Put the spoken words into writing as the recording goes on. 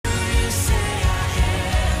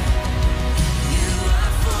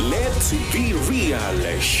Be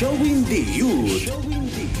Real, showing the youth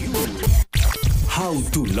how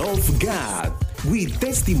to love God with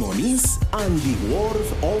testimonies and the Word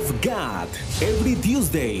of God every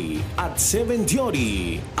Tuesday at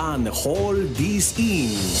 7:30 and hold this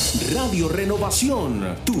in Radio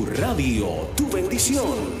Renovación, tu radio, tu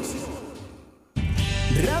bendición.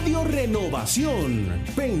 Radio Renovación,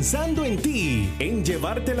 pensando en ti, en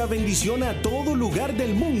llevarte la bendición a todo lugar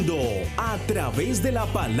del mundo, a través de la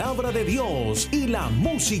palabra de Dios y la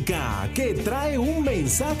música que trae un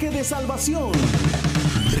mensaje de salvación.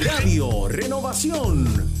 Radio Renovación,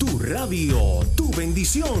 tu radio, tu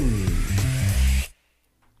bendición.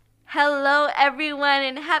 Hello everyone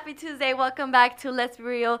and happy Tuesday. Welcome back to Let's Be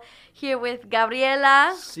Real here with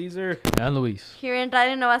Gabriela, Caesar, and Luis. Here in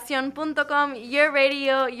RadioRenovacion.com, your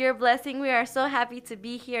radio, your blessing. We are so happy to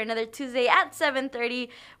be here another Tuesday at 7:30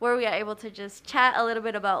 where we are able to just chat a little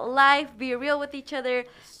bit about life, be real with each other,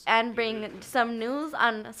 and bring some news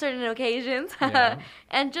on certain occasions. Yeah.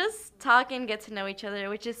 And just talk and get to know each other,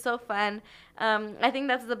 which is so fun. I think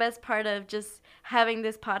that's the best part of just having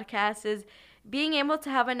this podcast is being able to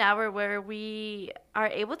have an hour where we are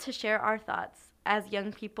able to share our thoughts as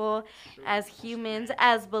young people, as humans,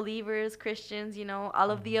 as believers, Christians, you know,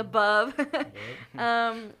 all of the above.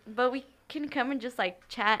 But we can come and just like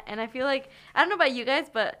chat. And I feel like, I don't know about you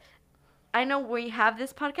guys, but I know we have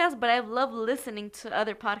this podcast, but I love listening to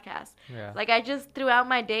other podcasts. Yeah. Like I just, throughout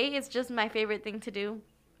my day, it's just my favorite thing to do.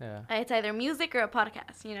 Yeah. It's either music or a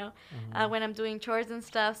podcast, you know, when I'm doing chores and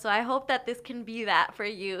stuff. So I hope that this can be that for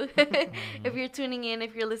you. If you're tuning in,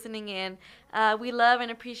 if you're listening in. We love and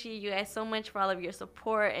appreciate you guys so much for all of your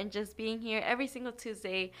support and just being here every single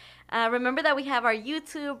Tuesday. Remember that we have our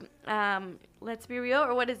YouTube, Let's Be Real,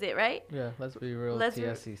 or what is it, right? Yeah, Let's Be Real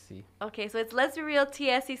TSCC. Okay, so it's Let's Be Real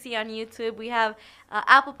TSCC on YouTube. We have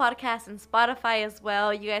Apple Podcasts and Spotify as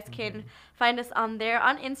well. You guys can find us on there,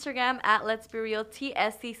 on Instagram at Let's Be Real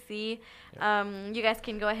TSCC. You guys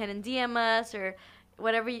can go ahead and DM us or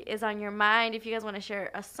whatever is on your mind. If you guys want to share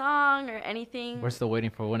a song or anything. We're still waiting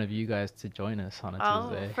for one of you guys to join us on a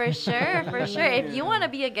Tuesday. For sure, for sure. If you want to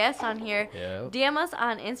be a guest on here, Yep. DM us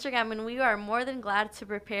on Instagram, and we are more than glad to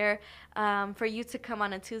prepare for you to come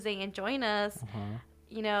on a Tuesday and join us.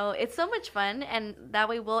 You know, it's so much fun, and that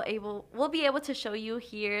way we'll be able to show you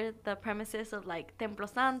here the premises of like Templo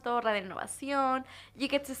Santo, Radio Renovación. You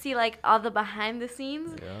get to see like all the behind the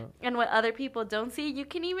scenes and what other people don't see. You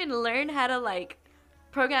can even learn how to like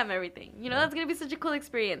program everything. You know, that's going to be such a cool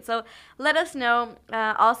experience. So let us know.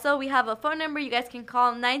 Also, we have a phone number. You guys can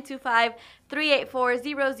call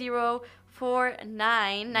 925-384-0049.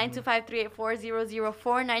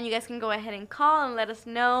 925-384-0049. You guys can go ahead and call and let us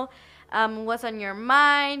know what's on your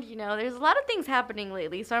mind. You know, there's a lot of things happening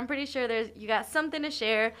lately. So I'm pretty sure you got something to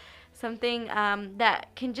share, something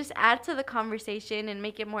that can just add to the conversation and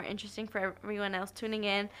make it more interesting for everyone else tuning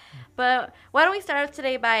in. But why don't we start off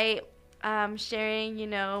today by sharing, you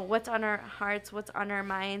know, what's on our hearts, what's on our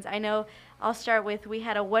minds. I know I'll start with, we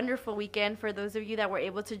had a wonderful weekend for those of you that were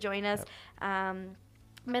able to join us.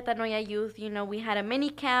 Metanoia Youth, you know, we had a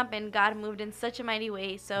mini camp and God moved in such a mighty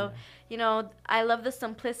way. So, you know, I love the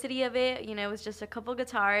simplicity of it. You know, it was just a couple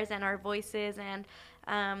guitars and our voices and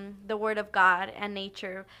the Word of God and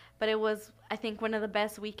nature. But it was, I think, one of the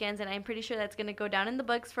best weekends, and I'm pretty sure that's going to go down in the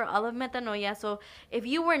books for all of Metanoia. So if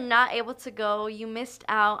you were not able to go, you missed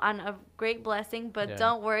out on a great blessing, but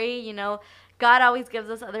don't worry, you know, God always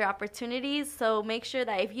gives us other opportunities. So make sure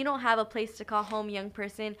that if you don't have a place to call home, young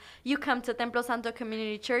person, you come to Templo Santo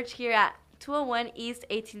Community Church here at 201 East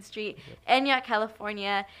 18th Street, Enya,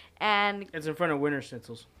 California. And it's in front of Winter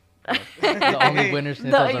Schnitzels. The only Winter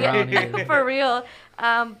Schnitzels around here. For real.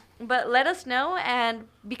 But let us know and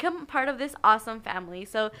become part of this awesome family.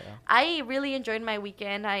 So I really enjoyed my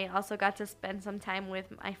weekend. I also got to spend some time with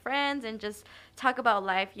my friends and just talk about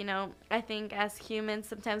life. You know, I think as humans,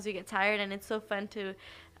 sometimes we get tired, and it's so fun to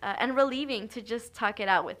and relieving to just talk it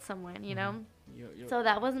out with someone, you know. So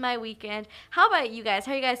that was my weekend. How about you guys?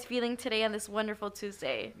 How are you guys feeling today on this wonderful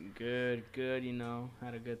Tuesday? Good, you know.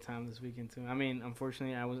 Had a good time this weekend, too. I mean,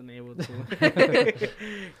 unfortunately, I wasn't able to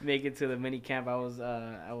make it to the mini camp.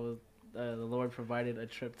 The Lord provided a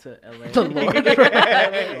trip to LA. The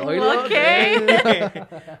Lord Okay.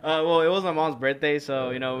 Well, it was my mom's birthday, so,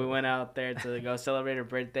 you know, we went out there to go celebrate her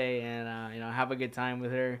birthday and, you know, have a good time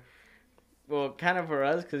with her. Well, kind of for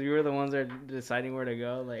us, because we were the ones that were deciding where to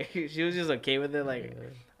go. Like, she was just okay with it. Like,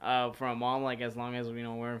 for a mom, like, as long as, you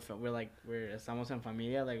know, we're estamos en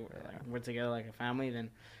familia, like, we're together like a family, then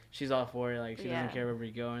she's all for it. Like, she doesn't care where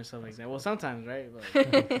we go and stuff like that. Well, sometimes, right?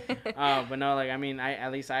 But no, like, I mean,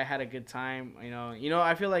 at least I had a good time. You know,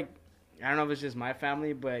 I feel like I don't know if it's just my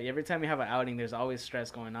family, but every time you have an outing, there's always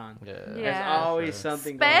stress going on. Yeah. There's always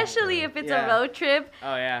something Especially going on. if it's a road trip.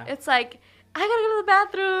 Oh, yeah. It's like, I gotta go to the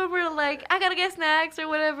bathroom, or like, I gotta get snacks or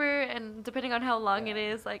whatever. And depending on how long it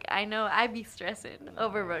is, like, I know I'd be stressing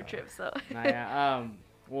over road trips. So. Yeah.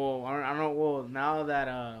 Well, I don't know. Well, now that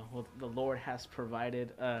the Lord has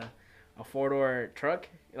provided a 4-door truck,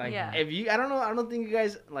 like I don't think you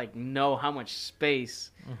guys like know how much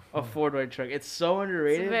space a 4-door truck. It's so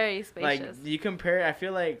underrated. It's very spacious. Like you compare, I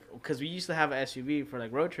feel like because we used to have an SUV for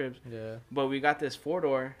like road trips. Yeah. But we got this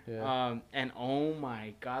 4-door. Yeah. And oh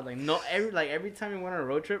my God, every time we went on a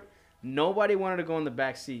road trip, nobody wanted to go in the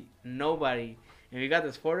back seat. Nobody. And we got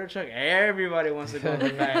this 4-door truck. Everybody wants to go in the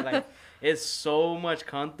back. Like it's so much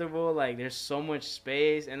comfortable. Like there's so much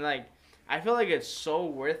space, and like I feel like it's so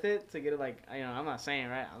worth it to get it. Like I'm not saying,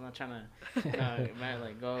 right. I'm not trying to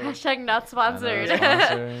like go. Hashtag not sponsored.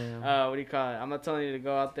 What do you call it? I'm not telling you to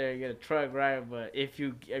go out there and get a truck, right? But if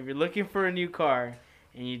you're looking for a new car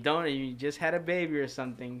and you just had a baby or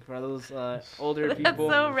something, for those older people.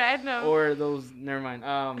 That's so random. Or those, never mind.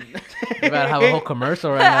 You better have a whole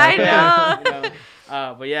commercial right now. I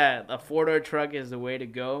know. But yeah, a 4-door truck is the way to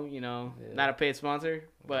go. Not a paid sponsor,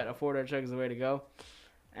 but a 4-door truck is the way to go.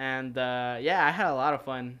 And I had a lot of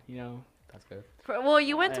fun. That's good. Well,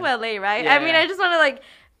 you went to LA, right? Yeah, I mean, I just want to like.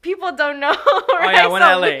 People don't know, right? Oh, yeah, I went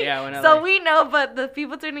to LA. Yeah, I went to LA. So we know, but the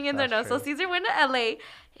people tuning in don't know. True. So Caesar went to LA.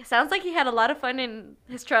 It sounds like he had a lot of fun in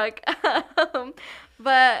his truck.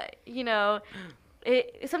 But,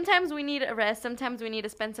 sometimes we need a rest. Sometimes we need to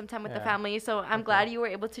spend some time with the family. So I'm glad you were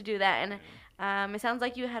able to do that. And it sounds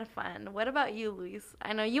like you had fun. What about you, Luis?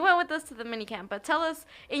 I know you went with us to the mini camp, but tell us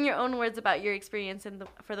in your own words about your experience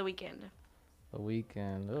for the weekend. The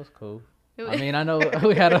weekend, it was cool. I mean, I know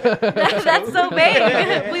we had a... That's so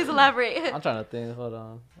vague. Please elaborate. I'm trying to think. Hold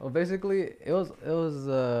on. Well, basically, it was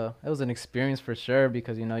an experience for sure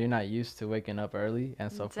because, you're not used to waking up early.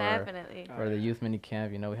 And so for the youth mini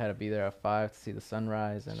camp, we had to be there at 5 to see the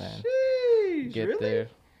sunrise and then get there.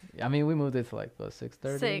 I mean, we moved it to like,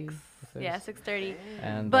 6:30? 6. Yeah, 6:30.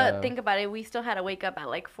 And but think about it. We still had to wake up at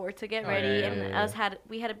like 4 to get ready.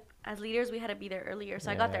 As leaders, we had to be there earlier. So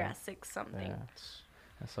I got there at 6 something. Yeah.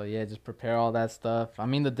 So just prepare all that stuff. I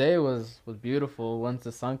mean, the day was beautiful. Once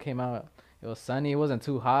the sun came out, it was sunny. It wasn't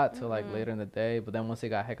too hot till like later in the day. But then once it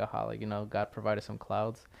got hecka hot, like God provided some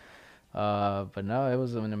clouds. But no, it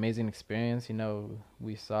was an amazing experience.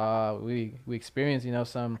 We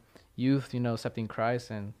experienced some youth, accepting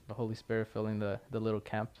Christ and the Holy Spirit filling the little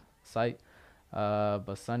camp site.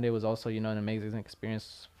 But Sunday was also an amazing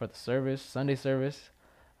experience for the service, Sunday service.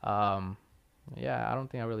 I don't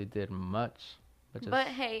think I really did much. But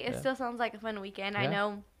hey, it still sounds like a fun weekend. I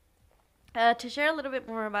know. To share a little bit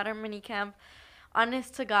more about our mini camp,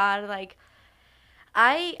 honest to God, like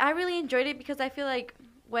I really enjoyed it because I feel like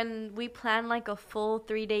when we plan like a full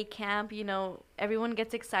 3-day camp, everyone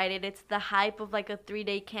gets excited. It's the hype of like a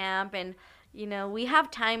 3-day camp, and we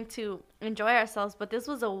have time to enjoy ourselves. But this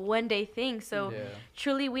was a 1-day thing, so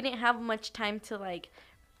truly we didn't have much time to like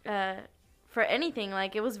for anything.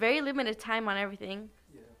 Like it was very limited time on everything.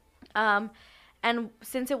 And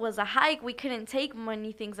since it was a hike, we couldn't take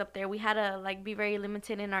many things up there. We had to like be very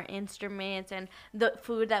limited in our instruments and the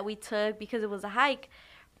food that we took because it was a hike.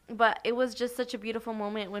 But it was just such a beautiful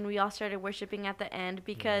moment when we all started worshiping at the end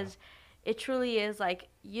because it truly is like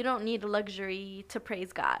you don't need luxury to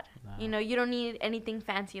praise God. No. You don't need anything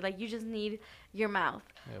fancy. Like you just need your mouth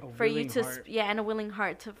for you to and a willing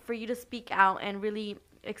heart for you to speak out and really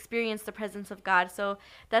experience the presence of God. So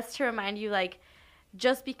that's to remind you, like,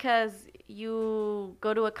 just because you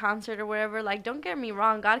go to a concert or whatever, like, don't get me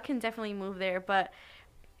wrong, God can definitely move there, but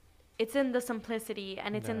it's in the simplicity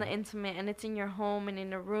and it's in the intimate and it's in your home and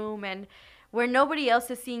in a room and where nobody else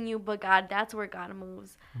is seeing you but God. That's where God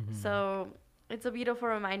moves. So it's a beautiful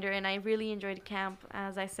reminder, and I really enjoyed camp.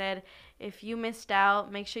 As I said, if you missed out,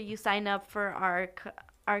 make sure you sign up for our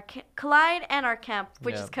Collide and our camp,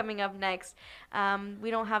 which is coming up next.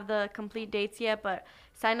 We don't have the complete dates yet, but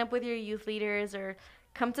sign up with your youth leaders or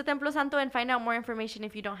come to Templo Santo and find out more information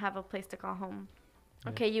if you don't have a place to call home.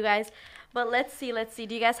 Okay, you guys. But let's see.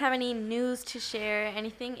 Do you guys have any news to share?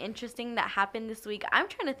 Anything interesting that happened this week? I'm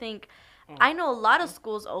trying to think. I know a lot of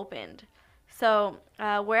schools opened. So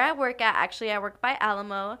where I work at, actually, I work by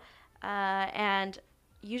Alamo. And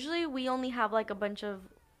usually we only have like a bunch of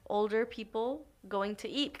older people going to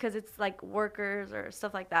eat because it's like workers or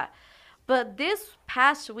stuff like that. But this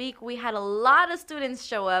past week, we had a lot of students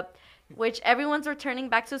show up, which everyone's returning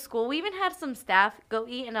back to school. We even had some staff go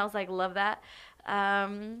eat, and I was like, love that.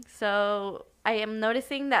 So I am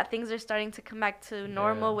noticing that things are starting to come back to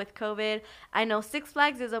normal with COVID. I know Six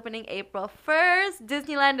Flags is opening April 1st.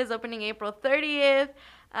 Disneyland is opening April 30th.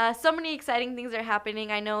 So many exciting things are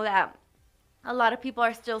happening. I know that a lot of people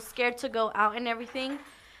are still scared to go out and everything.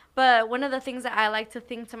 But one of the things that I like to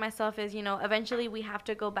think to myself is, you know, eventually we have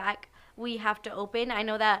to go back. We have to open. I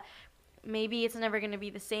know that maybe it's never going to be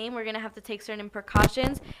the same. We're going to have to take certain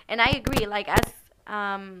precautions. And I agree. Like,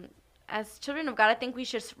 as children of God, I think we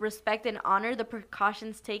should respect and honor the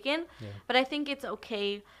precautions taken. Yeah. But I think it's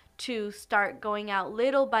okay to start going out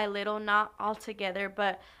little by little, not all together,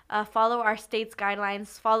 but follow our state's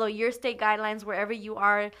guidelines, follow your state guidelines wherever you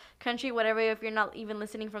are, country, whatever. If you're not even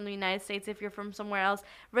listening from the United States, if you're from somewhere else,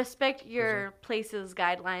 respect your place's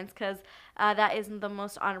guidelines, because that isn't the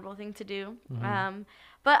most honorable thing to do. Mm-hmm.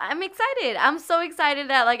 But I'm excited. I'm so excited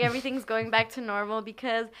that like everything's going back to normal,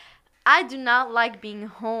 because I do not like being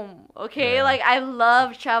home, okay? Yeah. Like, I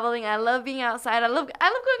love traveling. I love being outside. I love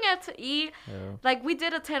going out to eat. Yeah. Like, we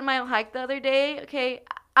did a 10-mile hike the other day, okay?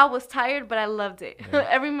 I was tired, but I loved it. Yeah.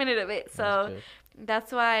 Every minute of it. So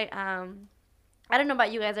that's why, I don't know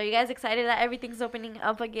about you guys. Are you guys excited that everything's opening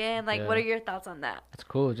up again? Like, what are your thoughts on that? It's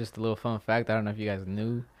cool. Just a little fun fact. I don't know if you guys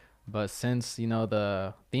knew, but since, you know,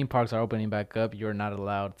 the theme parks are opening back up, you're not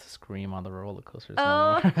allowed to scream on the roller coasters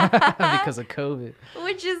no more because of COVID.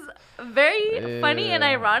 Which is very funny and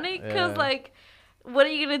ironic, because, like, what are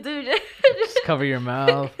you going to do? Just cover your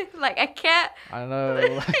mouth. Like, I can't. I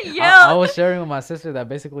know. I was sharing with my sister that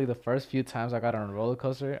basically the first few times I got on a roller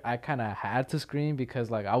coaster, I kind of had to scream because,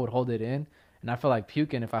 like, I would hold it in. And I feel like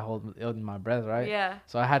puking if I hold it in my breath, right? Yeah.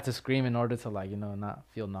 So I had to scream in order to, like, you know, not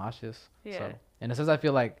feel nauseous. Yeah. So, in a sense, I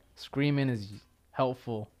feel like screaming is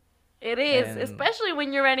helpful. It is, especially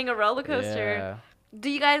when you're riding a roller coaster. Yeah. Do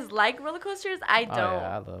you guys like roller coasters? I don't. Oh, yeah,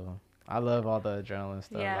 I love them. I love all the adrenaline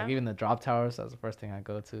stuff. Yeah. Like, even the drop towers, that's the first thing I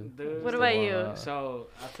go to. Dude, what about you? So,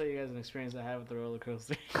 I'll tell you guys an experience I had with the roller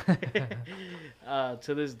coaster.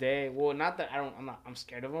 To this day, well, not that I'm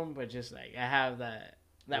scared of them, but just, like, I have that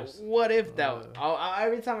what if doubt.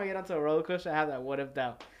 Every time I get onto a roller coaster, I have that what if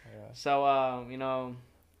doubt. Yeah. So, you know,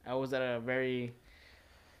 I was at a very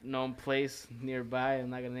known place nearby. I'm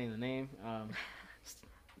not gonna name the name.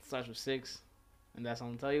 Starts with 6, and that's all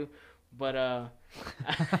I'm gonna tell you. But I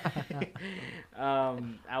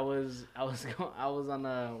was on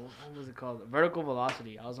a, what was it called? Vertical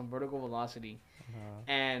Velocity. I was on Vertical Velocity,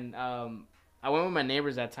 and I went with my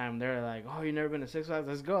neighbors that time. They were like, "Oh, you never been to Six Flags?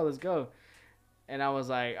 Let's go." And I was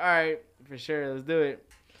like, all right, for sure, let's do it.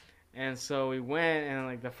 And so we went, and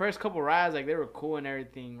like the first couple rides, like they were cool and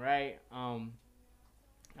everything, right?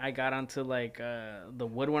 I got onto like the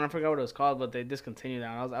wood one. I forgot what it was called, but they discontinued that.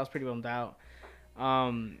 I was pretty bummed out.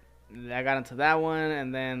 I got into that one,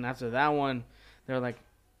 and then after that one, they were like,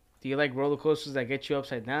 "Do you like roller coasters that get you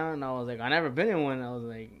upside down?" And I was like, "I never been in one." I was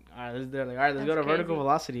like, "All right, let's go to Vertical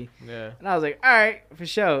Velocity." Yeah. And I was like, "All right, for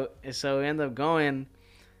sure." And so we ended up going.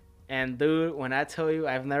 And dude, when I tell you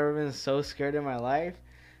I've never been so scared in my life,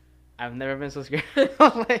 I've never been so scared.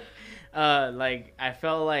 Like I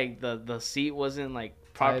felt like the seat wasn't like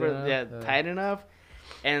proper tight enough.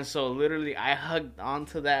 And so literally I hugged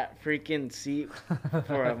onto that freaking seat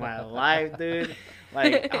for my life, dude.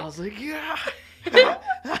 Like I was like, yeah.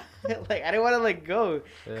 Like I didn't want to let go,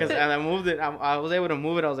 because I moved it. I was able to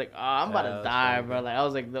move it. I was like, oh, I'm about to die, bro. Like I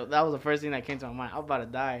was like, that was the first thing that came to my mind. I'm about to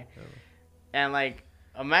die. And like,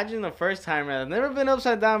 imagine the first time, man. I've never been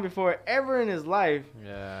upside down before, ever in his life.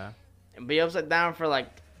 Yeah. And be upside down for like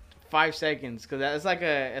 5 seconds, because it's like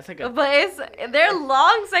a. But they're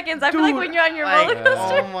long seconds. I feel like when you're on your roller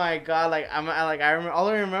coaster. Oh my god! Like I remember. All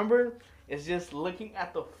I remember is just looking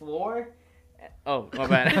at the floor. Oh my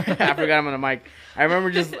bad. I forgot I'm on the mic. I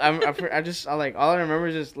remember just. All I remember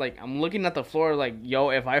is just like I'm looking at the floor like, yo,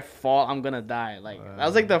 if I fall, I'm gonna die. Like that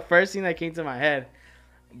was like the first thing that came to my head.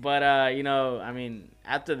 But you know, I mean,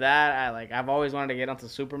 after that, I've always wanted to get onto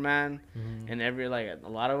Superman and a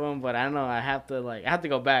lot of them. But I don't know, I have to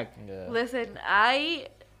go back. Yeah. Listen, I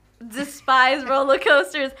despise roller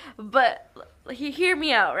coasters, but hear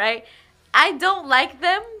me out, right? I don't like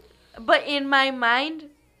them, but in my mind,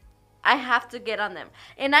 I have to get on them.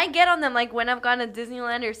 And I get on them like when I've gone to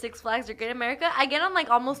Disneyland or Six Flags or Great America. I get on like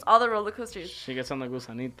almost all the roller coasters. She gets on the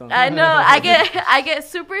gusanito. I know. I get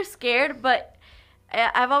super scared, but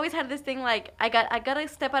I've always had this thing like I gotta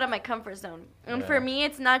step out of my comfort zone. And for me,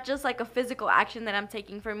 it's not just like a physical action that I'm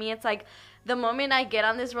taking. For me, it's like the moment I get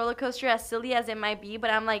on this roller coaster, as silly as it might be, but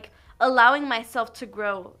I'm like allowing myself to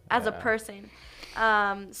grow as a person.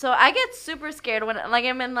 So I get super scared when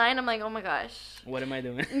I'm in line. I'm like, oh my gosh, what am I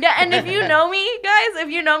doing? Yeah, and if you know me, guys, I'm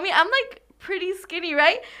like pretty skinny,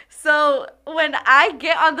 right? So when I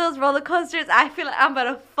get on those roller coasters, I feel like I'm about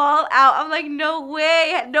to fall out. I'm like, no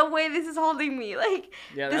way, this is holding me. Like,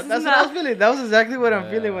 Yeah, this that's is what I not. was feeling. That was exactly what I'm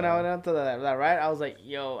feeling when I went onto that ride. I was like,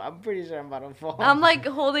 yo, I'm pretty sure I'm about to fall. I'm like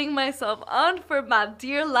holding myself on for my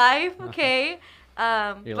dear life, okay?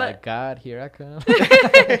 You're but like, God, here I come.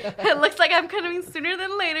 it looks like I'm coming sooner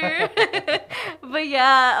than later. But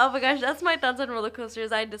yeah, oh my gosh, that's my thoughts on roller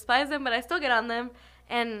coasters. I despise them, but I still get on them.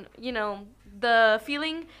 And, you know, the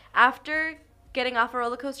feeling after getting off a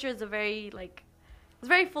roller coaster is it's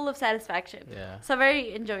very full of satisfaction. Yeah. So I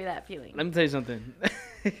very enjoy that feeling. Let me tell you something.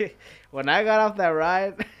 When I got off that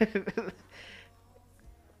ride,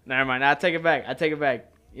 never mind. I take it back.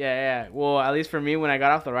 Yeah. Well, at least for me, when I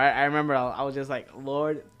got off the ride, I remember I was just like,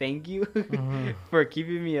 Lord, thank you for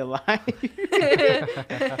keeping me alive.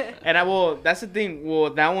 And that's the thing. Well,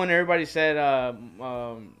 that one, everybody said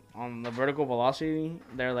on the vertical velocity,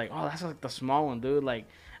 they're like, oh, that's like the small one, dude. Like,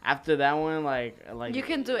 after that one, like You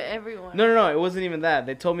can do it, everyone. No, it wasn't even that.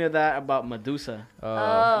 They told me that about Medusa. They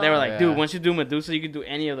were like, dude, once you do Medusa, you can do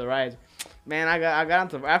any of the rides. Man, I got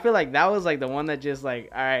onto. I feel like that was like the one that just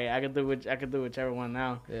like, all right, I could do whichever one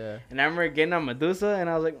now. Yeah. And I remember getting on Medusa, and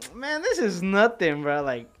I was like, man, this is nothing, bro.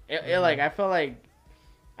 Like, like I felt like,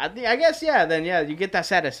 I guess then you get that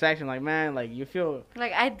satisfaction, like, man, like you feel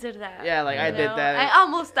like I did that. Yeah, like I you did know? that. I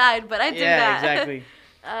almost died, but I did that. Yeah, exactly.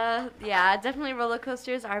 Yeah, definitely roller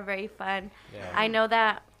coasters are very fun. Yeah. I know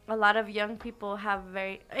that a lot of young people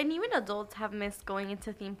and even adults have missed going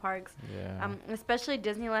into theme parks. Yeah. Especially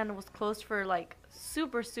Disneyland was closed for like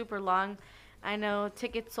super, super long. I know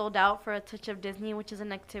tickets sold out for A Touch of Disney, which is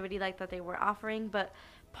an activity like that they were offering, but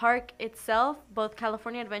park itself, both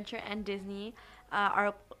California Adventure and Disney,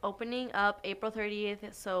 are opening up April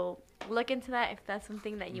 30th. So look into that if that's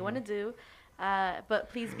something that you want to do. But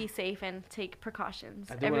please be safe and take precautions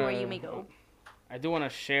everywhere you may go. I do want to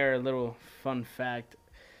share a little fun fact.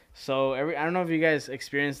 So I don't know if you guys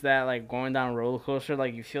experienced that, like going down a roller coaster,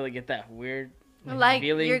 like you feel like get that weird like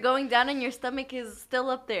feeling. You're going down and your stomach is still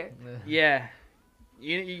up there. Yeah,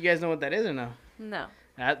 you guys know what that is or no? No.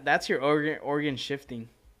 That's your organ shifting.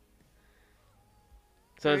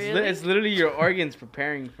 So Really? it's literally your organs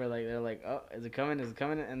preparing for, like, they're like, oh, is it coming?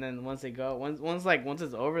 And then once they go, once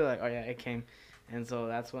it's over, like, oh yeah, it came, and so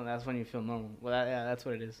that's when you feel normal. Well, that's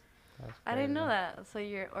what it is. I didn't know that. So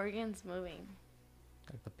your organ's moving.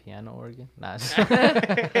 Like the piano organ? Nah.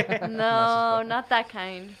 No, not that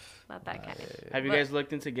kind. Not that kind. Have you guys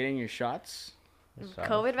looked into getting your shots?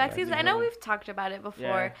 COVID vaccines? I know we've talked about it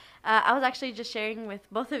before. Yeah. I was actually just sharing with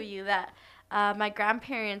both of you that my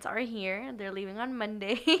grandparents are here. They're leaving on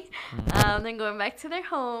Monday. They're going back to their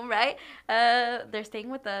home, right? They're staying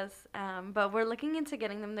with us. But we're looking into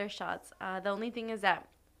getting them their shots. The only thing is that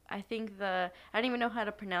I think I don't even know how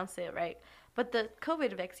to pronounce it, right? But the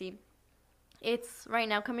COVID vaccine, it's right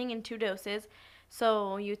now coming in 2 doses.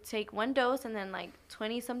 So you take 1 dose, and then like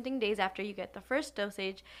 20-something days after you get the first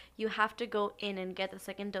dosage, you have to go in and get the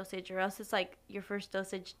second dosage, or else it's like your first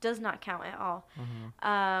dosage does not count at all.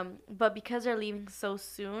 But because they're leaving so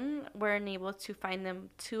soon, we're unable to find them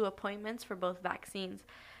 2 appointments for both vaccines,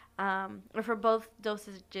 or for both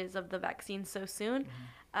dosages of the vaccine so soon.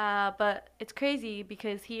 But it's crazy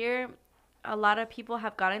because here a lot of people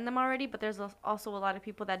have gotten them already, but there's also a lot of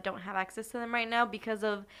people that don't have access to them right now because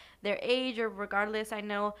of their age or regardless. I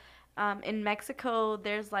know in Mexico,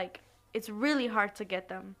 it's really hard to get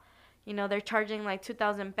them. You know, they're charging like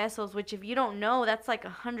 2,000 pesos, which if you don't know, that's like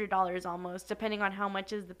 $100 almost, depending on how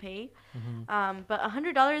much is the pay. But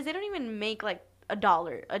 $100, they don't even make like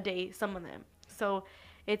 $1 a day, some of them. So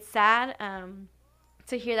it's sad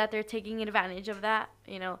to hear that they're taking advantage of that.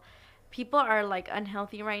 You know, people are like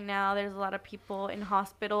unhealthy right now. There's a lot of people in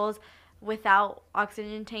hospitals without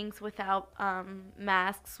oxygen tanks, without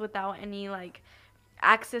masks, without any like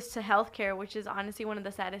access to healthcare, which is honestly one of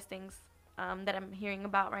the saddest things that I'm hearing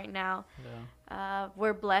about right now.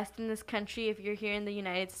 We're blessed in this country. If you're here in the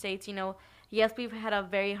United States, you know, yes, we've had a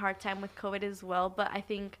very hard time with COVID as well, but I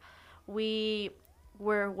think we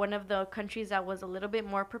were one of the countries that was a little bit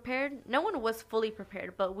more prepared. No one was fully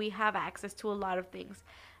prepared, but we have access to a lot of things.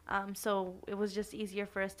 So it was just easier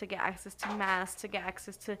for us to get access to masks, to get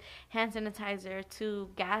access to hand sanitizer, to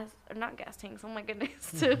not gas tanks, oh my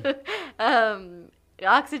goodness, to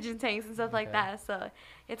oxygen tanks and stuff like that. So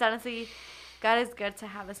it's honestly, God is good to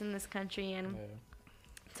have us in this country and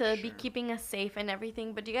to be keeping us safe and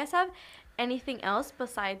everything. But do you guys have anything else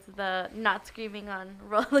besides the not screaming on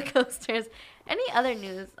roller coasters? Any other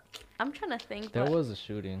news? I'm trying to think. There was a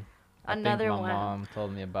shooting. another my one. mom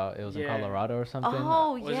told me about. It was in Yeah. Colorado or something.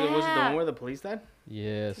 Oh Was yeah. it the one where the police died?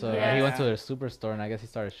 Yeah, so Yeah. he went to a superstore and I guess he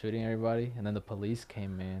started shooting everybody, and then the police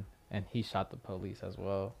came in and he shot the police as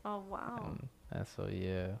well. Oh wow. And so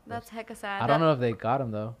yeah, That's hecka sad. I don't know if they got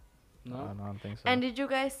him though. No. I don't think so. And did you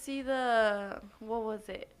guys see what was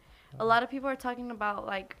it? A lot of people are talking about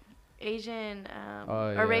like Asian Oh,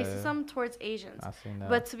 or yeah, racism towards Asians. I seen that.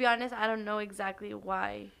 But to be honest, I don't know exactly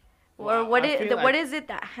why. Well, Or what I feel what like- is it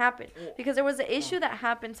that happened? Because there was an issue that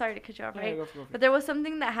happened. Sorry to cut you off, Yeah, right? go for it. But there was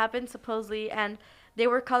something that happened supposedly, and they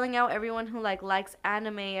were calling out everyone who like likes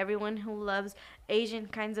anime, everyone who loves Asian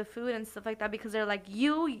kinds of food and stuff like that, because they're like,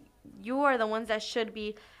 you are the ones that should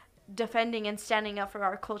be defending and standing up for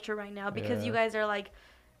our culture right now, because you Yeah. guys are like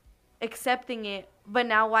accepting it. But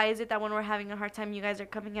now why is it that when we're having a hard time, you guys are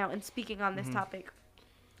coming out and speaking on this topic,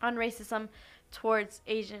 on racism towards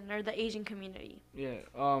Asian or the Asian community? Yeah.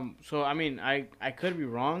 So I mean, I could be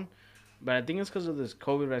wrong, but I think it's because of this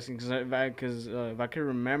COVID vaccine. Because if I could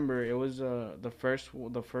remember, it was the first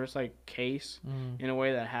like case in a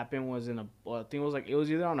way that happened was in I think it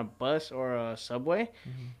was either on a bus or a subway,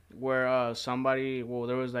 where somebody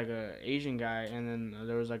there was like a Asian guy, and then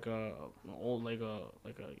there was like a old like a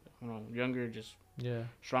you know, younger, just yeah.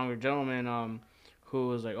 stronger gentleman who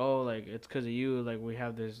was like, oh, like it's because of you, like we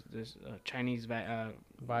have this Chinese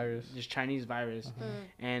Virus. this Chinese virus, Mm.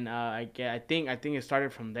 and I think it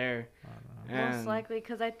started from there. Most And- likely,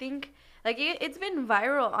 because I think like it's been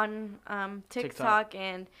viral on TikTok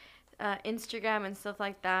and Instagram and stuff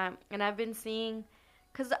like that. And I've been seeing,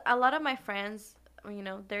 because a lot of my friends, you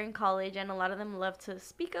know, they're in college, and a lot of them love to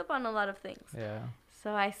speak up on a lot of things. Yeah.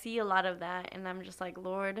 So I see a lot of that, and I'm just like,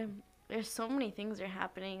 Lord, there's so many things are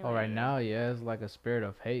happening. Oh, like- right now, yeah, it's like a spirit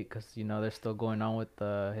of hate because, you know, they're still going on with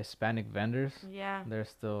the Hispanic vendors. Yeah. They're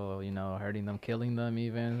still, you know, hurting them, killing them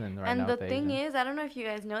even. And right And now the with thing Asians. is, I don't know if you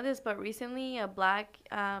guys know this, but recently a black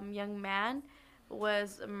young man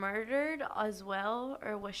was murdered as well,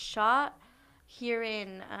 or was shot here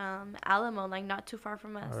in Alamo, like not too far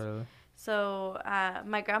from us. Oh, really? So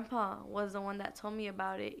my grandpa was the one that told me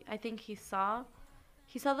about it. I think he saw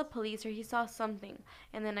the police, or he saw something,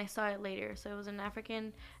 and then I saw it later. So it was an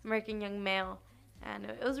African American young male, and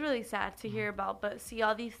it was really sad to hear about. But see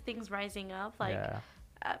all these things rising up, like Yeah.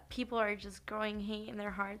 people are just growing hate in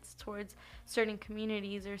their hearts towards certain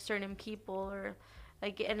communities or certain people, or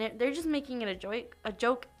like, and they're just making it a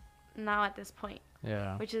joke now at this point,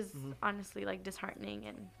 Yeah. which is honestly like disheartening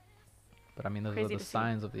and But I mean, those are crazy the to see.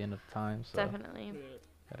 signs of the end of time. So definitely.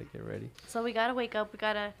 gotta get ready. So we gotta wake up. We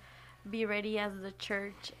gotta be ready as the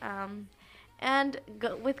church, and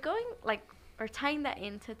with going like, or tying that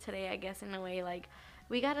into today, I guess, in a way, like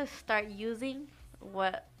we gotta start using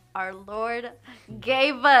what our Lord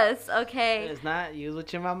gave us. Okay. It's not use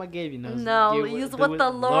what your mama gave you. No, use what the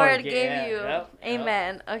Lord gave you. Yep.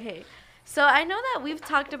 Amen. Okay. So I know that we've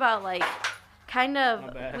talked about like kind My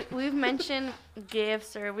of bad. we've mentioned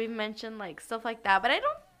gifts, or we've mentioned like stuff like that, but I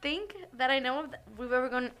don't think that I know if we've ever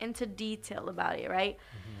gone into detail about it, right?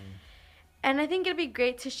 And I think it'd be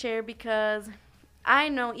great to share, because I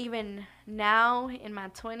know even now in my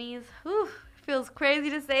 20s, whew, feels crazy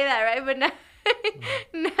to say that, right? But now,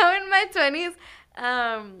 now in my 20s,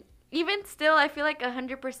 even still, I feel like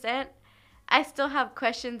 100%, I still have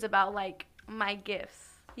questions about like my gifts,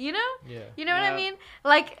 you know? Yeah. You know what I Yeah. mean?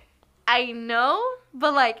 Like, I know,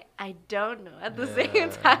 but like, I don't know at the same Yeah.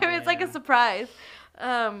 time. It's like a Yeah. surprise.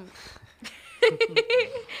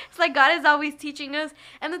 It's like God is always teaching us.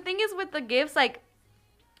 And the thing is with the gifts, like,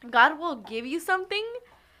 God will give you something,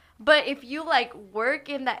 but if you like work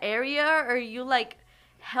in that area, or you like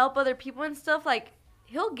help other people and stuff, like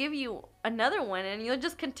he'll give you another one, and you'll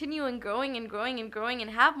just continue and growing and growing and growing,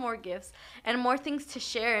 and have more gifts and more things to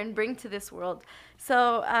share and bring to this world.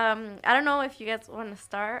 So I don't know if you guys want to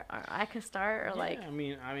start, or I can start, or like, I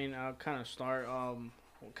mean, I'll kind of start.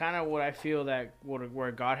 Kind of what I feel that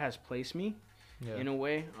where God has placed me, Yeah. in a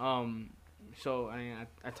way. So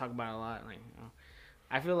I talk about it a lot. Like,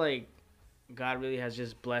 I feel like God really has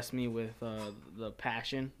just blessed me with the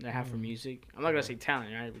passion that I have for music. I'm not gonna say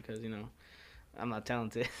talent, right? Because I'm not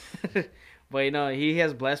talented, but He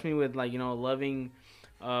has blessed me with, like, loving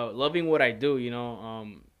what I do.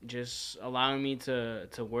 Just allowing me to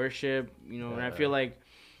worship. And I feel like,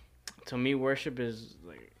 to me, worship is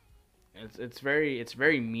like, it's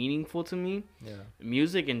very meaningful to me. Yeah.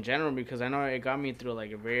 Music in general, because I know it got me through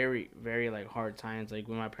like a very, very like hard times. Like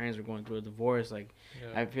when my parents were going through a divorce, like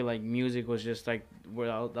I feel like music was just like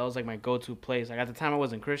that was like my go-to place. Like at the time I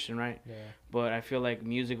wasn't Christian, right? Yeah. But I feel like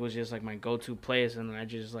music was just like my go-to place, and I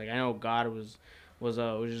just like, I know God was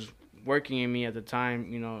just working in me at the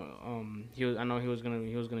time. You know, I know he was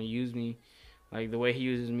gonna use me, like the way he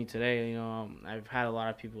uses me today. You know, I've had a lot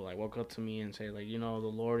of people like walk up to me and say like, you know, the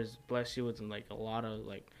Lord has blessed you with like a lot of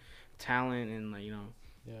like talent and like, you know.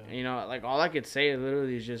 Yeah. And, you know, like all I could say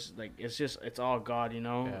literally is just like it's all God, you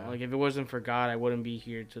know. Yeah. Like if it wasn't for God, I wouldn't be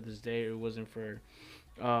here to this day. It wasn't for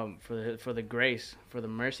the grace, for the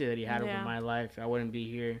mercy that He had over my life, I wouldn't be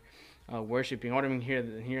here worshiping. I wouldn't be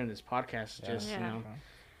here in this podcast. Just you know,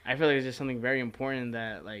 I feel like it's just something very important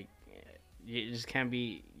that like you just can't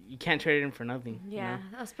be. You can't trade it in for nothing. Yeah, you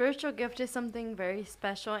know? a spiritual gift is something very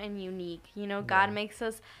special and unique. You know, God makes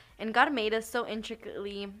us, and God made us so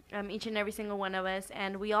intricately, each and every single one of us,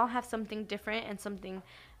 and we all have something different and something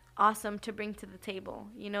awesome to bring to the table.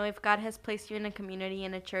 You know, if God has placed you in a community,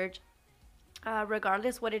 in a church,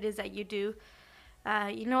 regardless what it is that you do,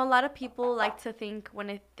 you know, a lot of people like to think, when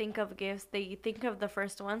they think of gifts, they think of the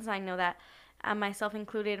first ones. I know that, myself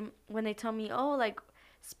included, when they tell me, oh, like,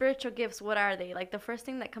 spiritual gifts, what are they? Like, the first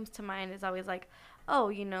thing that comes to mind is always like, oh,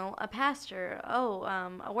 you know, a pastor, oh,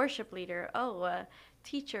 a worship leader, oh, a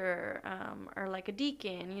teacher, or like a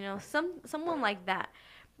deacon, you know, someone like that.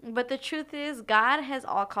 But the truth is, God has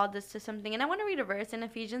all called us to something. And I want to read a verse in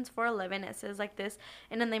Ephesians 4:11. It says like this: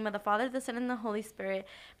 in the name of the Father, the Son, and the Holy Spirit.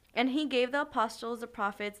 And He gave the apostles, the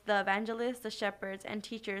prophets, the evangelists, the shepherds, and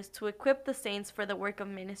teachers to equip the saints for the work of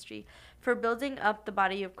ministry, for building up the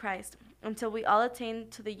body of Christ, until we all attain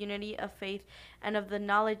to the unity of faith and of the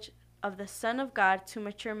knowledge of the Son of God, to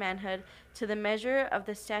mature manhood, to the measure of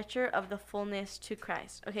the stature of the fullness to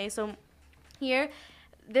Christ. Okay, so here,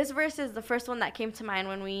 this verse is the first one that came to mind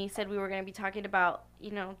when we said we were going to be talking about,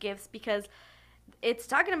 you know, gifts, because it's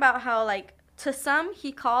talking about how, like, to some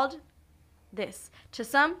He called this, to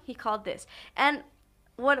some He called this. And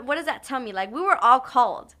what does that tell me? Like, we were all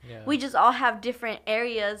called. Yeah. We just all have different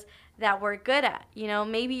areas that we're good at. You know,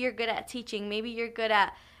 maybe you're good at teaching. Maybe you're good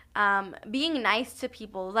at being nice to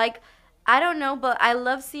people. Like, I don't know, but I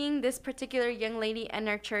love seeing this particular young lady in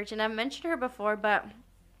our church. And I've mentioned her before, but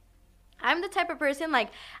I'm the type of person, like,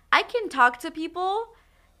 I can talk to people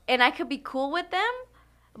and I could be cool with them,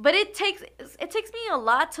 but it takes me a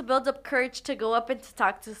lot to build up courage to go up and to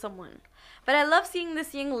talk to someone. But I love seeing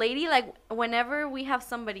this young lady, like, whenever we have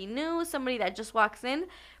somebody new, somebody that just walks in,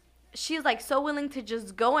 she's, like, so willing to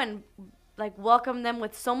just go and, like, welcome them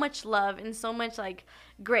with so much love and so much, like,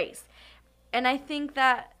 grace. And I think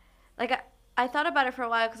that, like, I thought about it for a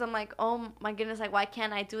while, because I'm like, oh my goodness, like, why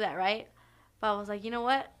can't I do that, right? But I was like, you know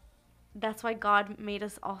what? That's why God made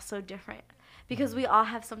us all so different, because we all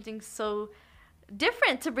have something so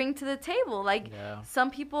different to bring to the table. Like,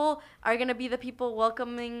 some people are gonna be the people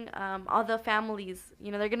welcoming all the families.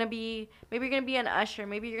 You know, they're gonna be, maybe you're gonna be an usher,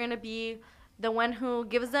 maybe you're gonna be the one who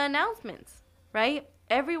gives the announcements, right?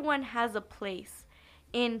 Everyone has a place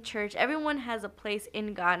in church. Everyone has a place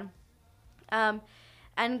in God.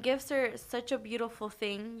 And gifts are such a beautiful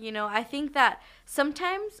thing. You know, I think that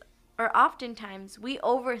sometimes, or oftentimes, we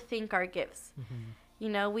overthink our gifts. You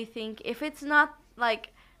know, we think, if it's not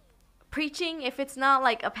like preaching, if it's not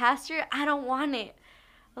like a pastor, I don't want it.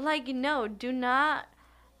 Like, no, do not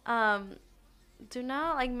like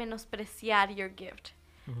menospreciar your gift.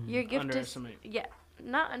 Your gift Underestimate.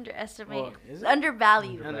 not underestimate. Well, is it?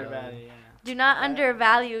 Undervalue. Undervalue, yeah. Do not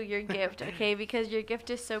undervalue your gift, okay? Because your gift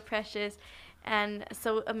is so precious and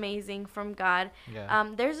so amazing from God. Yeah.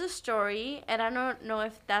 There's a story, and I don't know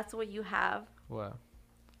if that's what you have. What?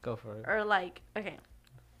 Go for it. Or like, okay.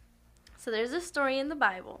 So there's a story in the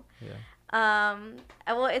Bible. Yeah.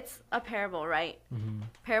 Well, it's a parable, right? Mm-hmm.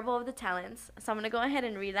 Parable of the talents. So I'm going to go ahead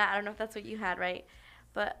and read that. I don't know if that's what you had, right?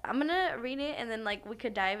 But I'm going to read it, and then, like, we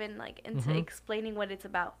could dive in, like, into explaining what it's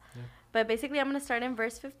about. Yeah. But basically, I'm going to start in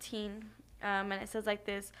verse 15. And it says like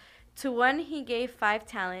this: to one He gave 5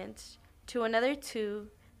 talents, to another 2,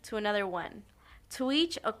 to another 1, to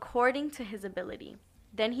each according to his ability.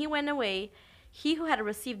 Then he went away. He who had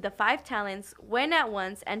received the 5 talents went at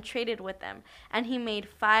once and traded with them, and he made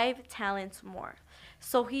 5 talents more.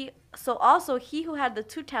 So also he who had the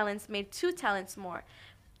 2 talents made 2 talents more.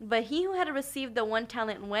 But he who had received the 1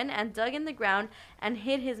 talent went and dug in the ground and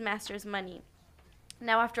hid his master's money.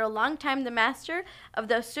 Now after a long time the master of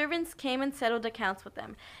those servants came and settled accounts with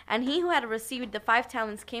them. And he who had received the 5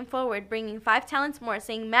 talents came forward, bringing 5 talents more,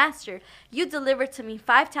 saying, Master, you delivered to me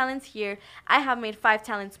 5 talents here. I have made 5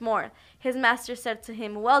 talents more. His master said to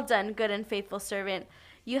him, Well done, good and faithful servant.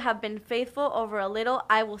 You have been faithful over a little.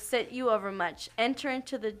 I will set you over much. Enter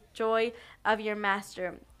into the joy of your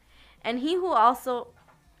master. And he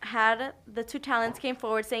had the 2 talents came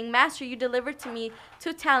forward, saying, Master, you delivered to me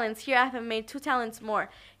 2 talents. Here I have made 2 talents more.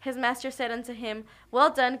 His master said unto him, Well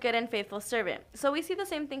done, good and faithful servant. So we see the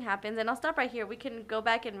same thing happens, and I'll stop right here. We can go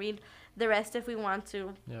back and read the rest if we want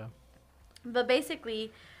to. Yeah. But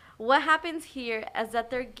basically, what happens here is that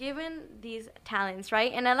they're given these talents,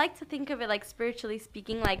 right? And I like to think of it like spiritually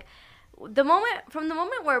speaking, like from the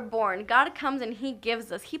moment we're born, God comes and he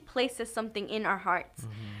gives us, he places something in our hearts,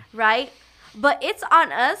 right? But it's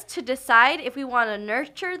on us to decide if we want to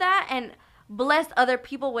nurture that and bless other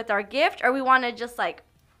people with our gift, or we want to just like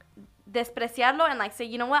despreciarlo and like say,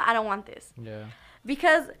 you know what, I don't want this. Yeah.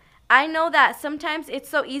 Because I know that sometimes it's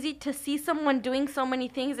so easy to see someone doing so many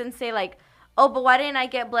things and say like, oh, but why didn't I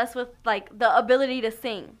get blessed with like the ability to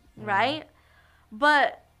sing, right?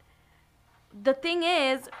 But the thing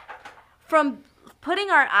is, from putting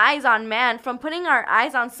our eyes on man, from putting our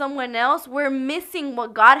eyes on someone else, we're missing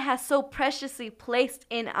what God has so preciously placed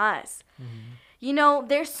in us. You know,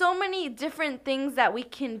 there's so many different things that we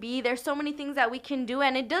can be. There's so many things that we can do,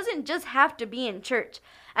 and it doesn't just have to be in church.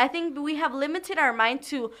 I think we have limited our mind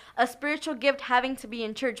to a spiritual gift having to be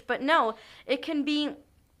in church, but no, it can be,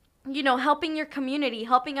 you know, helping your community,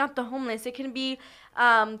 helping out the homeless. It can be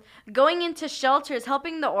going into shelters,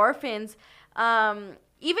 helping the orphans,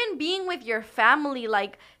 even being with your family,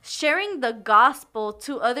 like sharing the gospel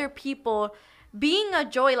to other people, being a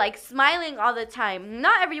joy, like smiling all the time.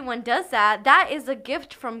 Not everyone does that. That is a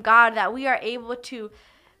gift from God that we are able to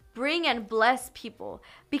bring and bless people,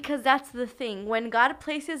 because that's the thing. When God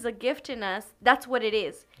places a gift in us, that's what it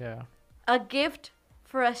is. Yeah. A gift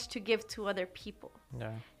for us to give to other people.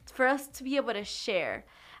 Yeah. For us to be able to share.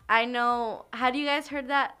 I know, had you guys heard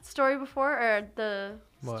that story before, or the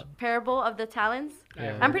What? parable of the talents?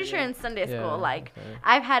 Yeah. I'm pretty sure in Sunday school, Yeah, like, okay.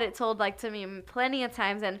 I've had it told, like, to me plenty of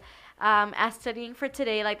times, and as studying for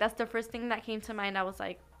today, like, that's the first thing that came to mind. I was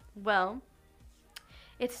like, well,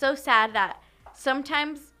 it's so sad that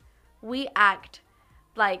sometimes we act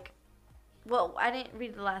like, well, I didn't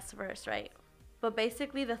read the last verse, right? But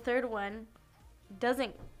basically the third one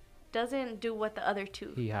doesn't do what the other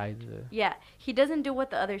 2. He hides it. Yeah, he doesn't do what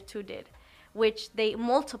the other 2 did, which they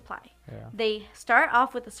multiply. Yeah. They start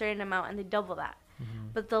off with a certain amount and they double that.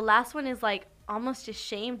 But the last one is like almost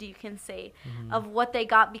ashamed, you can say, of what they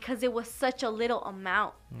got because it was such a little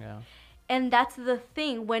amount. Yeah. And that's the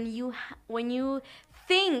thing, when your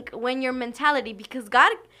mentality, because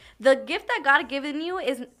God, the gift that God given you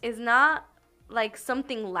is not like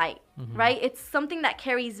something light, right? It's something that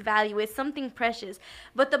carries value. It's something precious.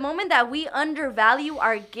 But the moment that we undervalue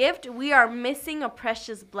our gift, we are missing a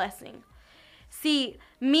precious blessing. See,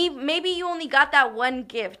 maybe you only got that one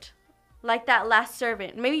gift, like that last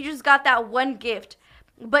servant. Maybe you just got that one gift.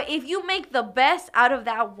 But if you make the best out of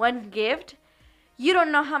that one gift, you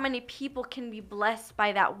don't know how many people can be blessed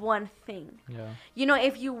by that one thing. Yeah. You know,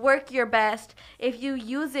 if you work your best, if you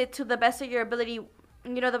use it to the best of your ability,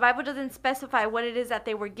 you know, the Bible doesn't specify what it is that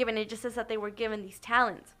they were given. It just says that they were given these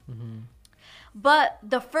talents. But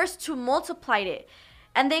the first 2 multiplied it.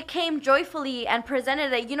 And they came joyfully and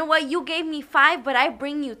presented it. You know what? You gave me 5, but I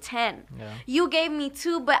bring you 10. Yeah. You gave me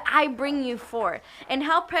 2, but I bring you 4. And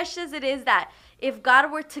how precious it is that if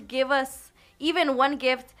God were to give us even one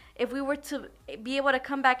gift, if we were to be able to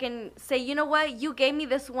come back and say, you know what? You gave me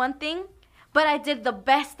this one thing, but I did the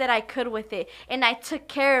best that I could with it. And I took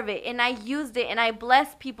care of it. And I used it. And I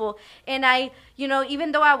blessed people. And I, you know,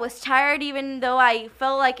 even though I was tired, even though I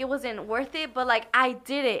felt like it wasn't worth it, but like I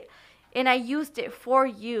did it. And I used it for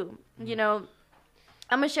you. You know,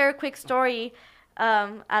 I'm going to share a quick story.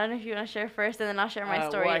 I don't know if you want to share first, and then I'll share my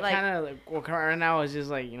story. Well, I kind of, well, right now it's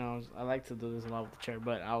just like, you know, I like to do this a lot with the chair,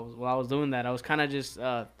 but while I was doing that, I was kind of just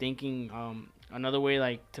thinking another way,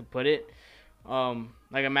 like, to put it.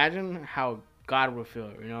 Like, imagine how God would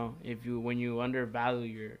feel, you know, when you undervalue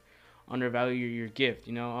your gift,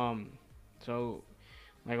 you know. So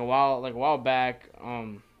like a while back,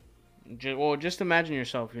 just imagine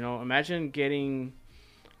yourself, you know. Imagine getting,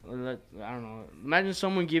 I don't know. Imagine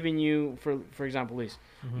someone giving you, for example, Lise.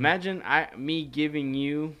 Imagine me giving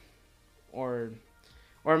you, or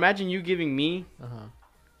imagine you giving me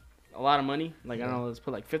a lot of money. Like, I don't know. Let's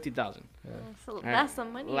put like 50,000. Yeah. That's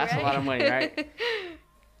some money, That's right? a lot of money, right?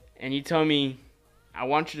 And you tell me, I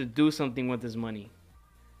want you to do something with this money.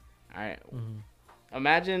 All right.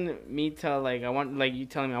 Imagine me you telling me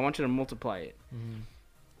I want you to multiply it.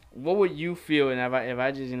 What would you feel? And if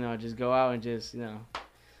I just, you know, just go out and just, you know,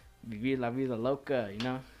 vivir la vida loca, you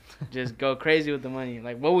know, just go crazy with the money.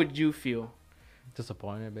 Like, what would you feel?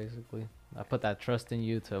 Disappointed, basically. I put that trust in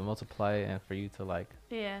you to multiply it and for you to, like,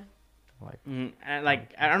 Yeah. Like, And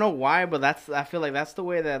like I don't know why, but I feel like that's the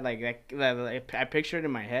way that I picture it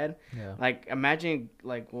in my head. yeah. Like imagine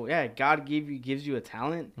like, well, yeah, God gives you a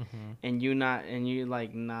talent, Mm-hmm. and you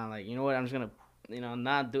like not like, you know what, I'm just gonna,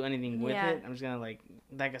 not do anything with Yeah. it. I'm just gonna like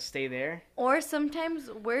stay there. Or sometimes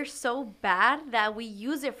we're so bad that we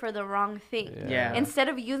use it for the wrong thing. Yeah. Instead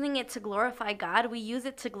of using it to glorify God, we use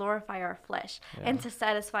it to glorify our flesh and to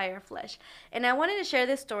satisfy our flesh. And I wanted to share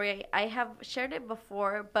this story. I have shared it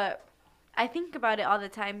before, but I think about it all the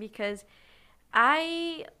time because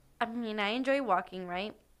I enjoy walking,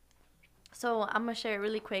 right? So I'm going to share it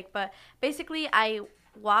really quick. But basically, I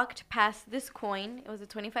walked past this coin. It was a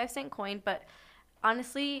 25-cent coin, but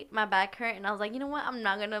honestly, my back hurt, and I was like, you know what? I'm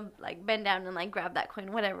not going to, like, bend down and, like, grab that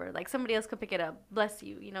coin, whatever. Like, somebody else could pick it up. Bless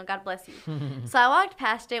you. God bless you. So I walked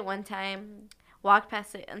past it one time, walked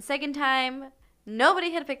past it a second time.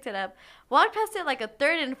 Nobody had picked it up. Walked past it like a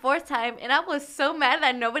third and fourth time, and I was so mad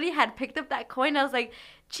that nobody had picked up that coin. I was like,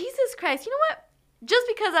 Jesus Christ, you know what? Just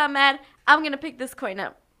because I'm mad, I'm going to pick this coin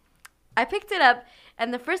up. I picked it up,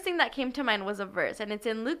 and the first thing that came to mind was a verse, and it's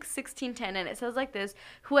in Luke 16:10, and it says like this: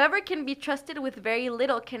 whoever can be trusted with very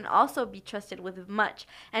little can also be trusted with much,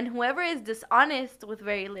 and whoever is dishonest with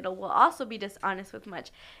very little will also be dishonest with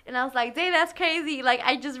much. And I was like, dang, that's crazy. Like,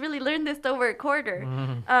 I just really learned this over a quarter.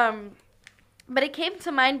 But it came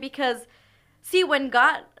to mind because, see, when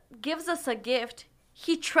God gives us a gift,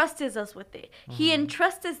 he trusts us with it. He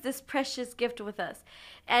entrusts this precious gift with us.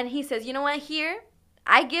 And he says, you know what, here,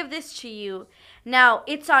 I give this to you. Now,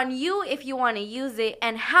 it's on you if you want to use it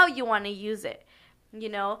and how you want to use it.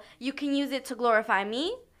 You can use it to glorify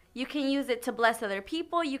me. You can use it to bless other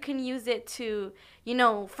people. You can use it to,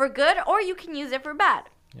 for good, or you can use it for bad.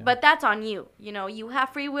 Yeah. But that's on you. You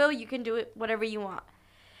have free will. You can do it whatever you want.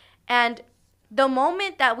 And the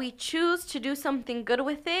moment that we choose to do something good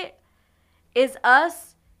with it is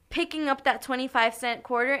us picking up that 25-cent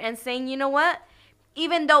quarter and saying, you know what?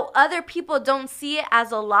 Even though other people don't see it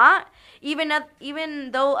as a lot, even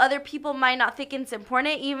though other people might not think it's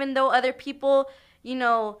important, even though other people,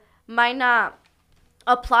 might not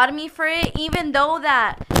applaud me for it, even though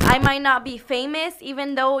that I might not be famous,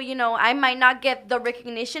 even though, I might not get the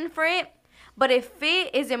recognition for it, but if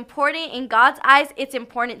it is important in God's eyes, it's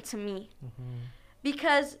important to me.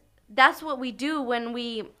 Because that's what we do when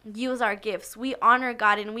we use our gifts. We honor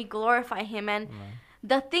God and we glorify him. And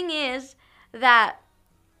the thing is that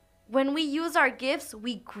when we use our gifts,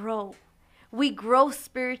 we grow. We grow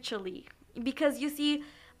spiritually. Because you see,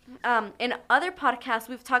 in other podcasts,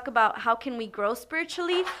 we've talked about how can we grow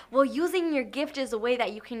spiritually. Well, using your gift is a way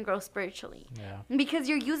that you can grow spiritually. Yeah. Because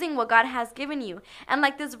you're using what God has given you. And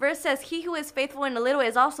like this verse says, he who is faithful in a little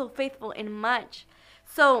is also faithful in much.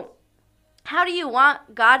 So how do you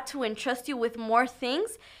want God to entrust you with more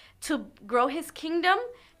things to grow his kingdom?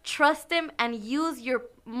 Trust him and use your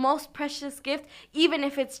most precious gift, even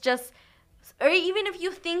if it's just, or even if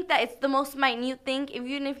you think that it's the most minute thing,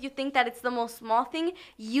 even if you think that it's the most small thing,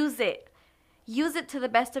 use it. Use it to the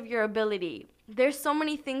best of your ability. There's so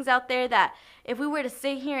many things out there that if we were to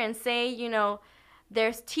sit here and say,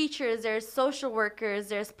 there's teachers, there's social workers,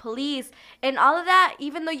 there's police, and all of that,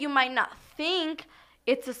 even though you might not think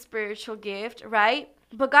it's a spiritual gift, right?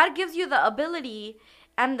 But God gives you the ability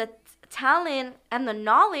and the talent and the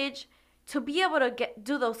knowledge to be able to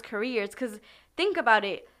do those careers. Because think about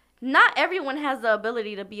it. Not everyone has the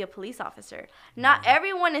ability to be a police officer. Not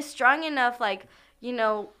everyone is strong enough,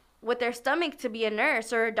 with their stomach to be a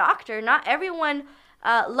nurse or a doctor. Not everyone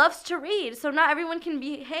loves to read. So not everyone can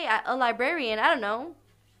be, a librarian. I don't know.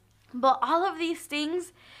 But all of these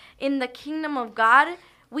things in the kingdom of God,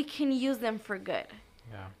 we can use them for good.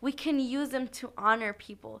 Yeah. We can use them to honor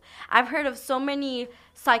people. I've heard of so many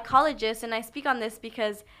psychologists, and I speak on this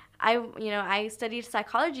because I studied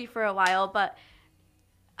psychology for a while, but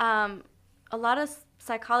a lot of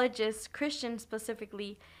psychologists, Christians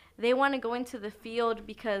specifically, they want to go into the field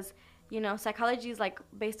because, psychology is like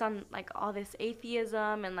based on like all this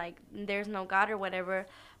atheism and like there's no God or whatever.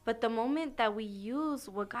 But the moment that we use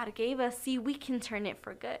what God gave us, see, we can turn it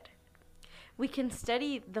for good. We can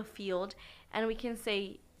study the field and we can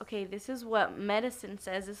say, okay, this is what medicine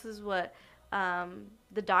says. This is what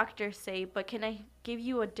the doctors say. But can I give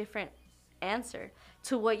you a different answer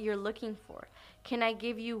to what you're looking for? Can I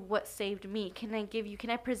give you what saved me? Can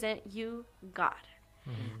I present you God?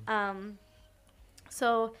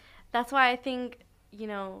 So that's why I think,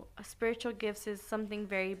 spiritual gifts is something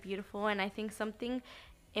very beautiful. And I think something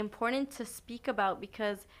important to speak about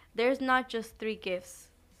because there's not just 3 gifts.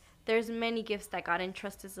 There's many gifts that God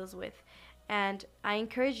entrusts us with. And I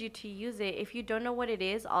encourage you to use it if you don't know what it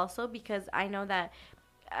is also, because I know that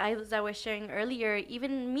as I was sharing earlier,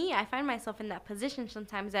 even me, I find myself in that position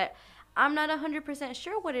sometimes that I'm not 100%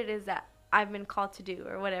 sure what it is that I've been called to do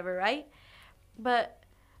or whatever, right? But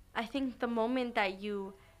I think the moment that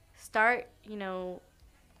you start,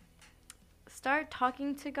 start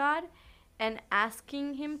talking to God and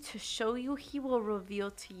asking Him to show you, He will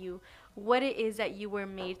reveal to you what it is that you were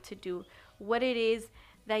made to do, what it is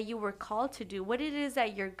that you were called to do, what it is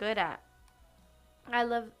that you're good at. I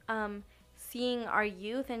love seeing our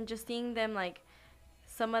youth and just seeing them, like,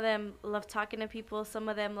 some of them love talking to people, some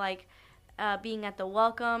of them like being at the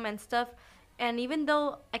welcome and stuff. And even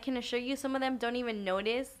though I can assure you, some of them don't even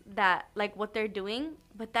notice that, like, what they're doing,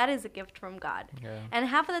 but that is a gift from God. Yeah. And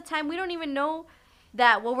half of the time, we don't even know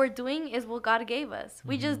that what we're doing is what God gave us.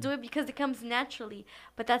 We just do it because it comes naturally.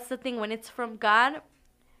 But that's the thing. When it's from God,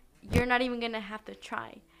 you're not even going to have to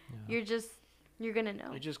try. Yeah. You're going to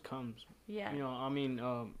know. It just comes. Yeah. You know, I mean,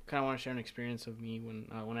 kind of want to share an experience of me when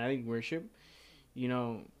I lead worship. You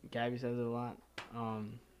know, Gabby says it a lot.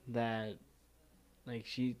 That, like,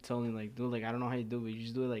 she told me, like, dude, like, I don't know how you do it, but you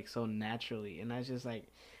just do it, like, so naturally. And I just, like,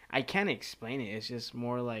 I can't explain it. It's just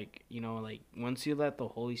more like, you know, like, once you let the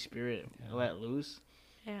Holy Spirit let loose,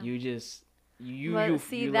 you just, you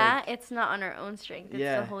see you, that, like, it's not on our own strength. It's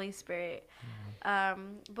the Holy Spirit. But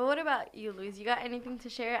what about you, Luis? You got anything to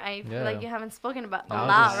share? I feel like you haven't spoken about a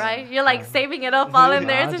lot, right? You're like saving it up all in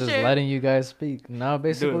there to just share. letting you guys speak. No,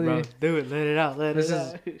 basically. do it, bro. Do it. Let it out. Let it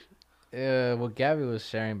out. What Gabby was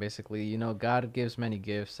sharing, basically, you know, God gives many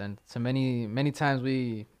gifts, and so many times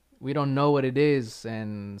we don't know what it is,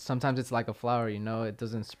 and sometimes it's like a flower, you know, it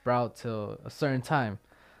doesn't sprout till a certain time.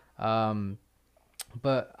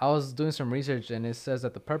 But I was doing some research, and it says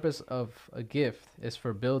that the purpose of a gift is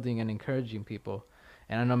for building and encouraging people.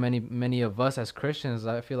 And I know many of us as Christians,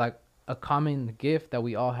 I feel like a common gift that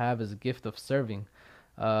we all have is a gift of serving.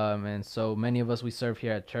 And so many of us, we serve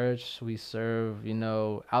here at church, we serve, you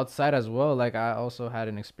know, outside as well. Like, I also had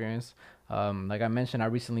an experience. Like I mentioned, I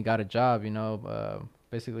recently got a job, you know,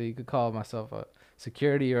 basically you could call myself a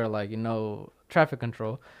security or, like, you know, traffic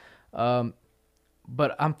control.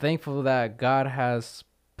 But I'm thankful that God has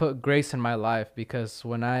put grace in my life, because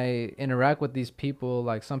when I interact with these people,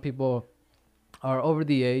 like, some people are over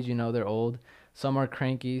the age, you know, they're old. Some are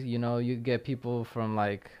cranky, you know, you get people from,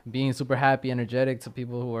 like, being super happy, energetic, to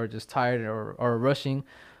people who are just tired or rushing.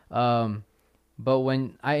 But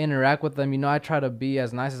when I interact with them, you know, I try to be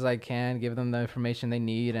as nice as I can, give them the information they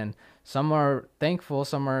need. And some are thankful,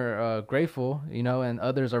 some are grateful, you know, and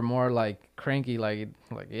others are more like cranky, like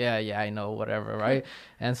yeah, I know, whatever, right?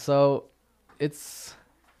 And so it's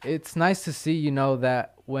nice to see, you know,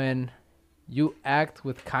 that when you act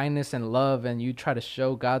with kindness and love, and you try to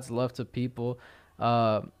show God's love to people,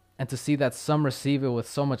 and to see that some receive it with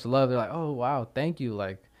so much love, they're like, oh wow, thank you,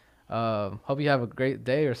 like, hope you have a great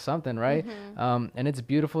day or something, right? And it's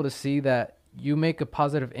beautiful to see that you make a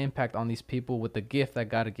positive impact on these people with the gift that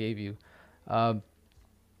God gave you.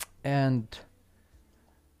 And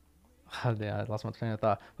I lost my train of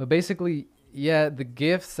thought. But basically, yeah, the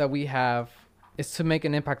gifts that we have is to make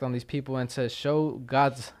an impact on these people and to show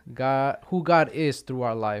who God is through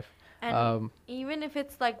our life. And even if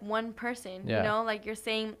it's like one person, you know, like you're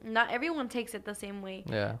saying, not everyone takes it the same way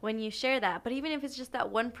when you share that. But even if it's just that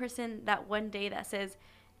one person that one day that says,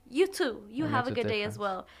 you too, you have a good day as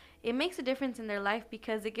well. It makes a difference in their life,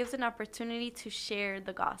 because it gives an opportunity to share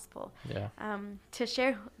the gospel, to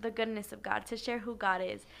share the goodness of God, to share who God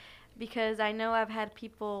is. Because I know I've had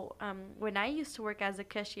people, when I used to work as a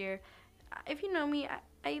cashier, if you know me,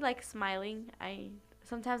 I like smiling.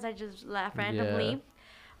 Sometimes I just laugh randomly.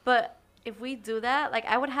 But if we do that, like,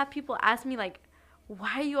 I would have people ask me, like,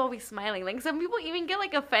 why are you always smiling? Like, some people even get,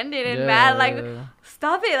 like, offended and mad. Like,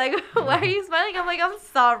 stop it. Like, why are you smiling? I'm like, I'm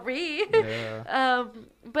sorry.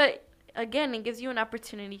 But, again, it gives you an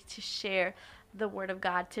opportunity to share the word of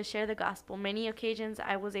God, to share the gospel. Many occasions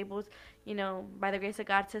I was able, you know, by the grace of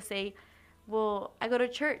God, to say, well, I go to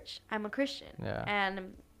church. I'm a Christian.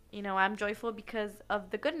 And you know, I'm joyful because of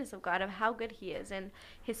the goodness of God, of how good He is and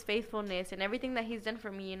His faithfulness and everything that He's done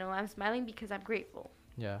for me. You know, I'm smiling because I'm grateful.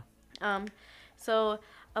 So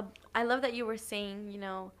I love that you were saying, you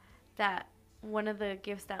know, that one of the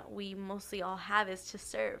gifts that we mostly all have is to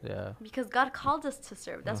serve. Because God called us to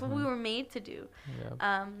serve. That's what we were made to do.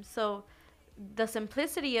 So the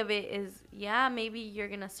simplicity of it is, maybe you're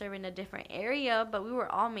going to serve in a different area, but we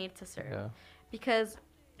were all made to serve. Because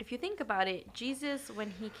if you think about it, Jesus, when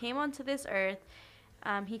He came onto this earth,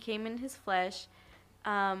 He came in His flesh,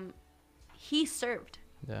 He served.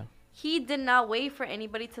 He did not wait for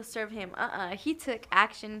anybody to serve Him. He took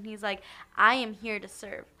action. He's like, I am here to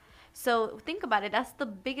serve. So think about it. That's the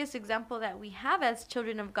biggest example that we have as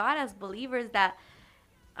children of God, as believers, that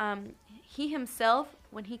he himself,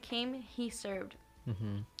 when he came, he served.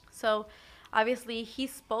 Mm-hmm. So obviously he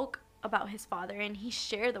spoke about his Father and he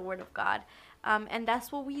shared the word of God. And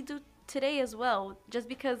that's what we do today as well. Just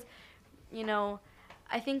because, you know,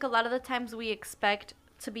 I think a lot of the times we expect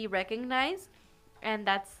to be recognized, and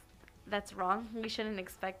that's wrong. We shouldn't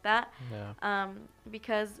expect that. Yeah.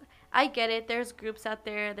 Because I get it. There's groups out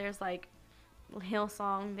there. There's like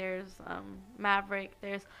Hillsong. There's Maverick.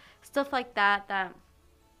 There's stuff like that that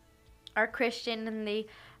are Christian, and they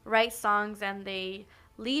write songs and they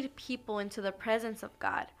lead people into the presence of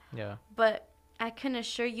God. Yeah. But I can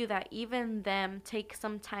assure you that even them take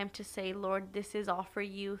some time to say, Lord, this is all for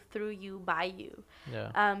you, through you, by you.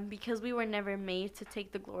 Yeah. Because we were never made to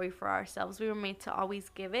take the glory for ourselves. We were made to always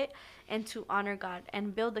give it and to honor God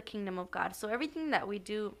and build the kingdom of God. So everything that we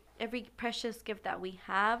do, every precious gift that we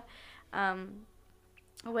have,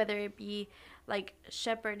 whether it be like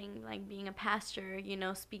shepherding, like being a pastor, you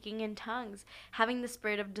know, speaking in tongues, having the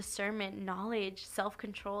spirit of discernment, knowledge,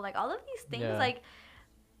 self-control, like all of these things, Yeah. like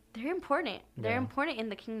they're important. They're Yeah. important in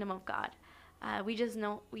the kingdom of God. We just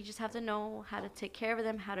have to know how to take care of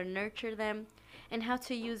them, how to nurture them, and how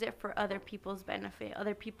to use it for other people's benefit,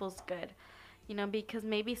 other people's good. You know, because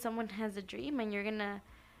maybe someone has a dream and you're gonna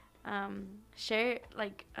share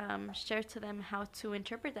to them how to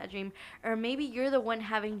interpret that dream, or maybe you're the one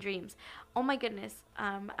having dreams. Oh my goodness,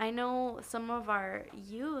 I know some of our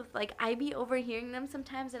youth, like I be overhearing them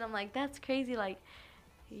sometimes, and I'm like, that's crazy. Like,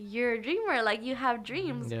 you're a dreamer, like you have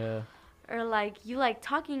dreams. Yeah. Or like you like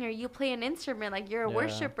talking, or you play an instrument, like you're a Yeah.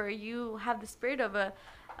 worshiper, you have the spirit of a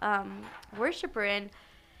worshiper. And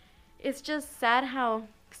it's just sad how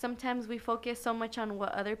sometimes we focus so much on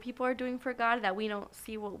what other people are doing for God that we don't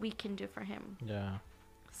see what we can do for him. Yeah.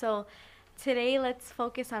 So today, let's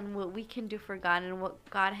focus on what we can do for God and what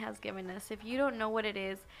God has given us. If you don't know what it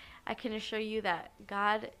is, I can assure you that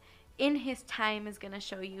God in his time is going to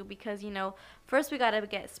show you, because, you know, first we got to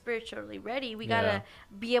get spiritually ready. We got to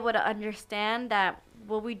be able to understand that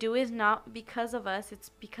what we do is not because of us, it's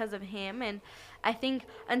because of him. And I think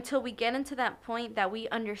until we get into that point that we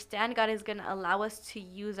understand, God is going to allow us to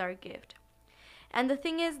use our gift. And the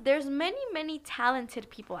thing is, there's many talented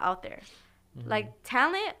people out there. Mm-hmm. Like,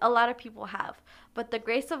 talent, a lot of people have. But the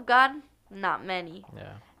grace of God, not many.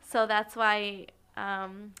 Yeah. So that's why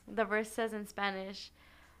the verse says in Spanish,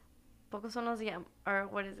 pocos son los or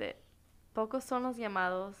what is it? Pocos son los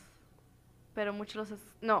llamados, pero muchos los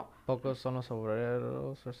no. Pocos son los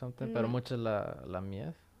obreros or something, pero muchos la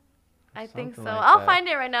mies. I think so. Something like I'll that. find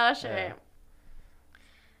it right now. I'll share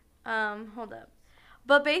Yeah. it. Hold up.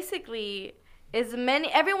 But basically,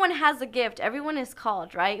 everyone has a gift. Everyone is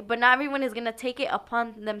called, right? But not everyone is gonna take it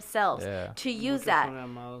upon themselves to use Muchos that. son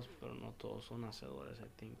llamados, pero no todos son hacedores, I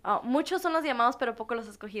think. Oh, muchos son los llamados, pero pocos los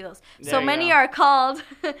escogidos. There So you many go. are called,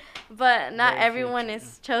 but not Very everyone few.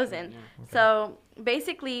 is chosen. Yeah. So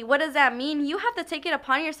basically, what does that mean? You have to take it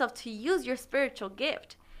upon yourself to use your spiritual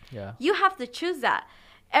gift. Yeah. You have to choose that.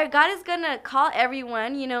 God is going to call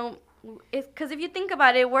everyone, you know, because if you think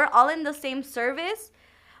about it, we're all in the same service,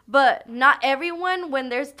 but not everyone, when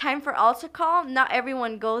there's time for altar call, not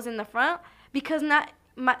everyone goes in the front, because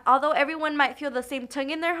although everyone might feel the same tug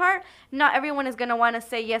in their heart, not everyone is going to want to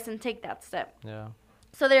say yes and take that step. Yeah.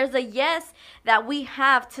 So there's a yes that we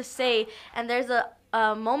have to say, and there's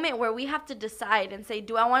a moment where we have to decide and say,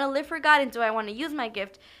 do I want to live for God and do I want to use my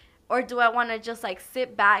gift, or do I want to just like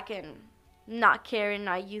sit back and not care and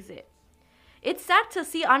not use it? It's sad to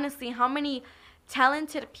see, honestly, how many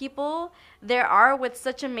talented people there are with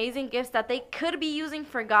such amazing gifts that they could be using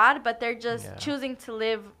for God, but they're just choosing to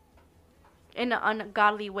live in an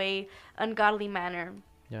ungodly way, ungodly manner.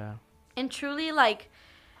 Yeah. And truly, like,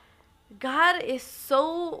 God is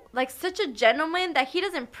so, like, such a gentleman that he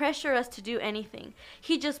doesn't pressure us to do anything.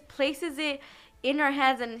 He just places it in our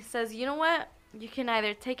hands and says, you know what? You can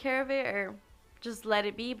either take care of it or just let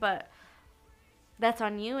it be, but that's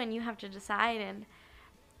on you and you have to decide. And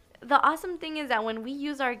the awesome thing is that when we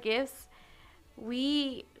use our gifts,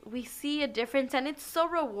 we see a difference, and it's so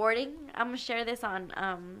rewarding. I'm going to share this on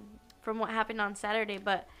from what happened on Saturday,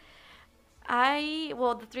 but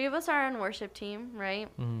the three of us are on worship team, right?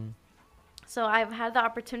 Mm-hmm. So I've had the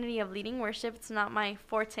opportunity of leading worship. It's not my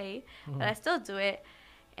forte, but I still do it.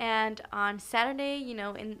 And on Saturday, you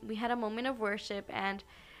know, we had a moment of worship, and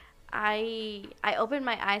I opened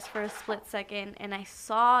my eyes for a split second, and I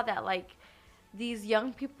saw that, like, these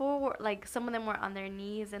young people were, like, some of them were on their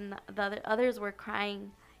knees, and the others were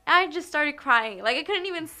crying. I just started crying. Like, I couldn't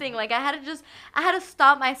even sing. Like, I had to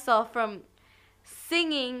stop myself from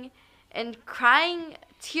singing and crying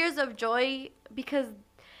tears of joy, because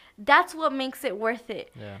that's what makes it worth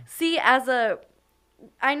it. Yeah. See,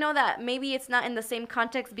 I know that maybe it's not in the same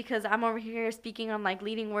context, because I'm over here speaking on like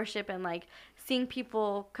leading worship and like seeing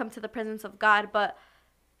people come to the presence of God, but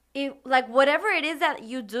like whatever it is that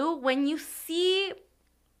you do, when you see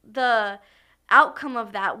the outcome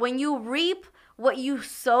of that, when you reap what you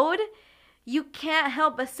sowed, you can't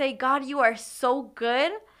help but say, God, you are so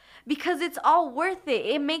good, because it's all worth it.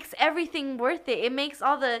 It makes everything worth it. It makes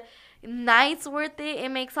all the nights worth it. It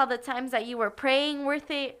makes all the times that you were praying worth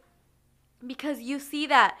it, because you see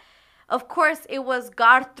that, of course, it was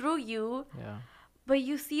God through you. Yeah. But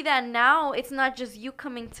you see that now it's not just you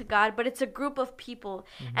coming to God, but it's a group of people.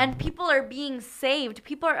 And people are being saved.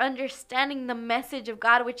 People are understanding the message of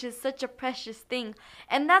God, which is such a precious thing.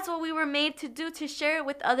 And that's what we were made to do, to share it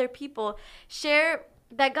with other people. Share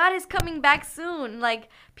that God is coming back soon. Like,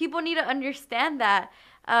 people need to understand that.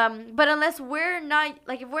 But unless we're not,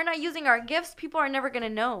 like, if we're not using our gifts, people are never going to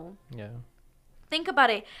know. Yeah. Think about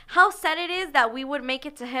it. How sad it is that we would make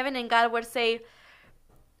it to heaven and God would say,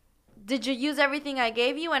 did you use everything I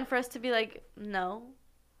gave you? And for us to be like, no.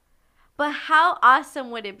 But how awesome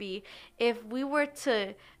would it be if we were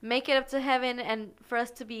to make it up to heaven and for us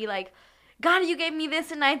to be like, God, you gave me this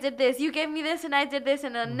and I did this. You gave me this and I did this.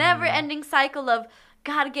 And a never-ending cycle of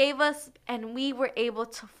God gave us and we were able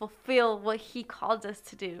to fulfill what he called us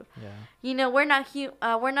to do. Yeah. You know, we're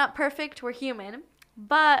not perfect. We're human.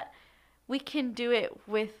 But we can do it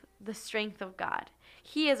with the strength of God.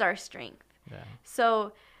 He is our strength. Yeah.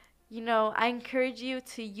 So, you know, I encourage you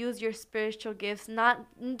to use your spiritual gifts.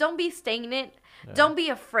 Don't be stagnant. Yeah. Don't be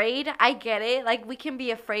afraid. I get it. Like, we can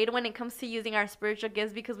be afraid when it comes to using our spiritual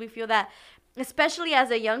gifts, because we feel that, especially as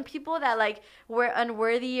a young people, that like we're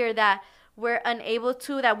unworthy, or that we're unable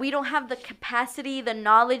to, that we don't have the capacity, the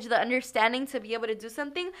knowledge, the understanding to be able to do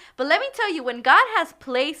something. But let me tell you, when God has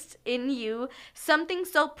placed in you something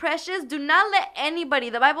so precious, do not let anybody,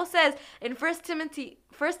 the Bible says in 1 Timothy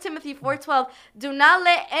 4:12, do not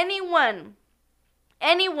let anyone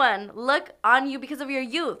look on you because of your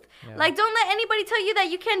youth. Yeah. Like, don't let anybody tell you that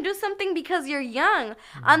you can't do something because you're young.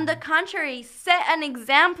 On the contrary, set an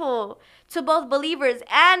example to both believers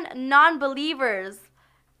and non-believers.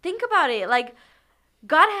 Think about it. Like,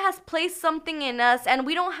 God has placed something in us, and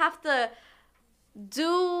we don't have to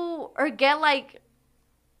do or get like,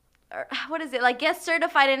 get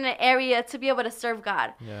certified in an area to be able to serve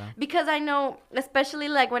God. Yeah. Because I know, especially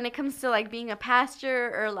like when it comes to like being a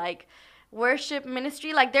pastor or like worship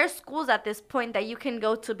ministry, like there's schools at this point that you can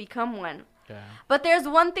go to become one. Yeah. But there's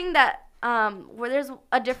one thing that where there's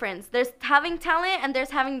a difference. There's having talent and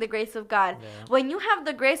there's having the grace of God. Yeah. When you have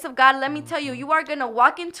the grace of God, let me tell you, you are going to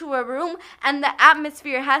walk into a room and the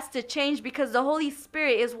atmosphere has to change, because the Holy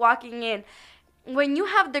Spirit is walking in. When you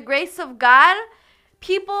have the grace of God,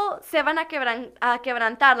 people se van a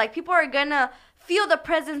quebrantar. Like, people are going to feel the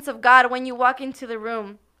presence of God when you walk into the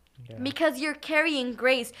room. Yeah. Because you're carrying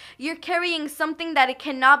grace. You're carrying something that it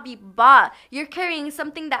cannot be bought. You're carrying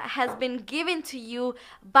something that has been given to you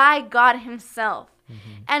by God himself.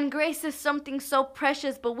 Mm-hmm. And grace is something so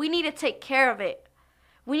precious, but we need to take care of it.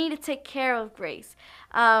 We need to take care of grace.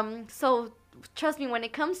 So trust me, when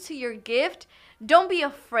it comes to your gift, don't be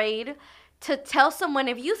afraid to tell someone.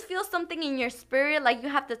 If you feel something in your spirit, like you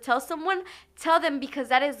have to tell someone, tell them, because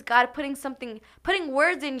that is God putting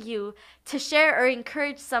words in you to share or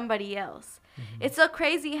encourage somebody else. Mm-hmm. It's so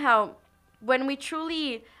crazy how when we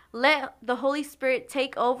truly let the Holy Spirit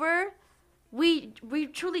take over, we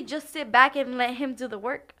truly just sit back and let him do the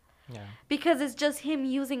work. Yeah. Because it's just him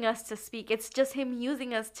using us to speak. It's just him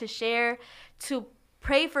using us to share, to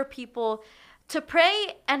pray for people, to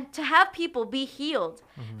pray and to have people be healed.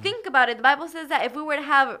 Mm-hmm. Think about it. The Bible says that if we were to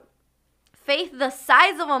have faith the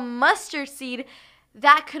size of a mustard seed,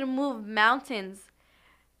 that could move mountains.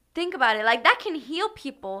 Think about it. Like, that can heal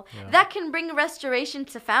people. Yeah. That can bring restoration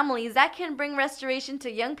to families. That can bring restoration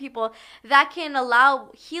to young people. That can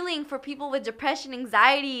allow healing for people with depression,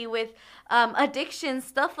 anxiety, with addiction,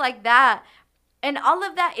 stuff like that. And all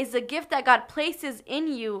of that is a gift that God places in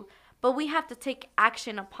you, but we have to take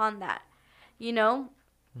action upon that. You know,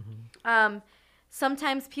 mm-hmm.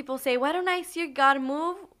 Sometimes people say, why don't I see God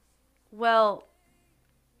move? Well,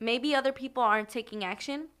 maybe other people aren't taking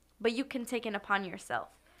action, but you can take it upon yourself.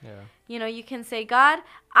 Yeah. You know, you can say, God,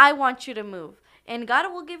 I want you to move. And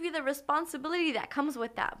God will give you the responsibility that comes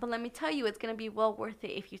with that. But let me tell you, it's going to be well worth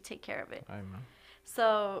it if you take care of it. Amen.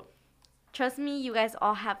 So trust me, you guys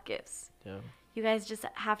all have gifts. Yeah. You guys just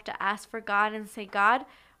have to ask for God and say, God,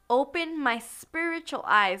 open my spiritual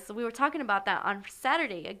eyes. So we were talking about that on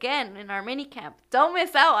Saturday, again, in our mini camp. Don't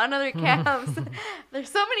miss out on other camps. There's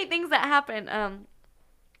so many things that happen.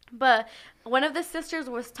 But one of the sisters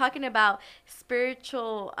was talking about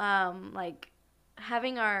spiritual, like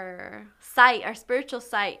having our sight, our spiritual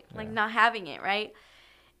sight, like Yeah. not having it, right?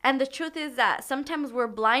 And the truth is that sometimes we're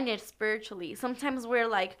blinded spiritually. Sometimes we're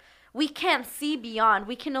like, we can't see beyond.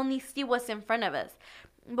 We can only see what's in front of us.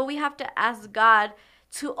 But we have to ask God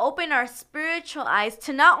to open our spiritual eyes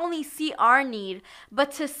to not only see our need,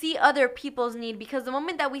 but to see other people's need. Because the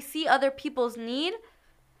moment that we see other people's need,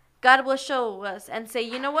 God will show us and say,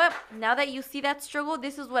 you know what? Now that you see that struggle,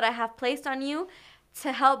 this is what I have placed on you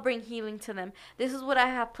to help bring healing to them. This is what I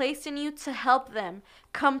have placed in you to help them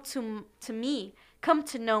come to me, come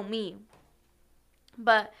to know me.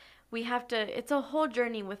 But we have to, it's a whole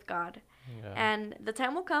journey with God. Yeah. And the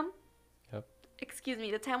time will come. Yep. Excuse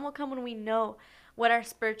me. The time will come when we know what our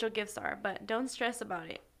spiritual gifts are. But don't stress about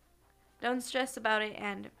it. Don't stress about it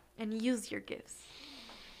and use your gifts.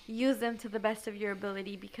 Use them to the best of your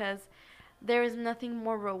ability, because there is nothing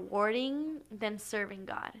more rewarding than serving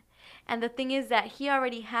God. And the thing is that He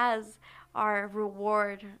already has our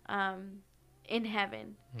reward in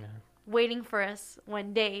heaven, Yeah. waiting for us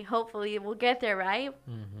one day. Hopefully, we'll get there, right?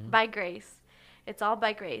 Mm-hmm. By grace. It's all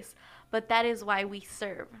by grace. But that is why we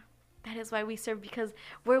serve. That is why we serve, because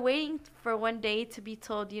we're waiting for one day to be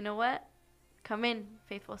told, you know what? Come in,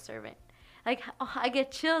 faithful servant. Like, oh, I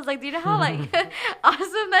get chills. Like, do you know how, like,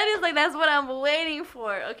 awesome that is? Like, that's what I'm waiting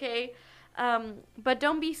for, okay? But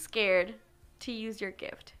don't be scared to use your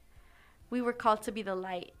gift. We were called to be the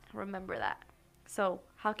light. Remember that. So,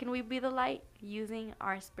 how can we be the light? Using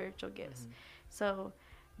our spiritual gifts. Mm-hmm. So,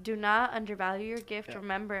 do not undervalue your gift. Yeah.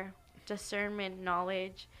 Remember, discernment,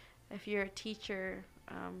 knowledge. If you're a teacher,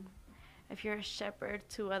 if you're a shepherd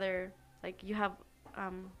to other, like, you have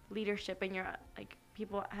leadership and you're, like,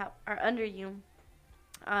 people are under you.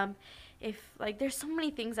 If, like, there's so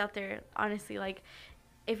many things out there, honestly, like,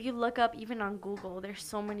 if you look up even on Google, there's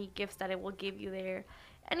so many gifts that it will give you there,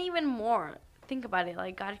 and even more. Think about it,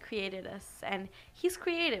 like, God created us and He's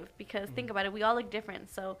creative, because think about it, we all look different.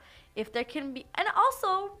 So if there can be, and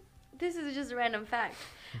also, this is just a random fact,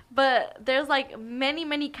 but there's like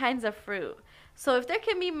many kinds of fruit. So if there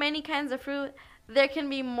can be many kinds of fruit, there can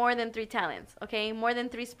be more than 3 talents, okay? More than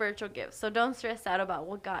 3 spiritual gifts. So don't stress out about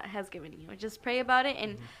what God has given you. Just pray about it,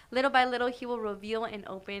 and little by little, He will reveal and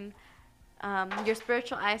open your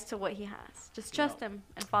spiritual eyes to what He has. Just trust Him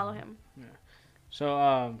and follow Him.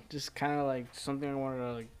 So, just kind of like something I wanted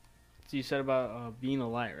to, like, you said about being a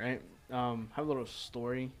light, right? Have a little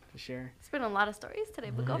story to share. It's been a lot of stories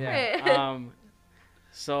today, but go Yeah. for it.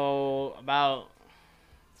 So about,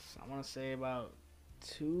 I want to say about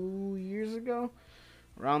 2 years ago,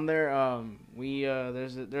 around there, we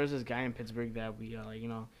there's this guy in Pittsburgh that we like, you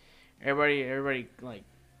know, everybody like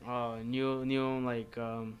knew him, like,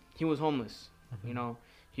 he was homeless, you know.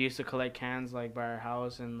 He used to collect cans, like, by our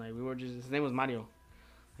house, and, like, we were just, his name was Mario.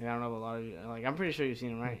 Like, I don't know if a lot of you, like, I'm pretty sure you've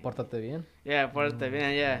seen him, right? Pórtate bien. Yeah, Puerto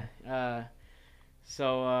Bien, yeah.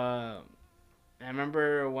 So I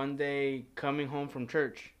remember one day coming home from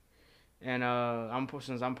church, and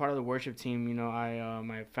since I'm part of the worship team, you know,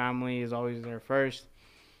 my family is always there first,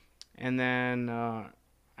 and then I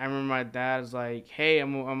remember my dad's like, "Hey,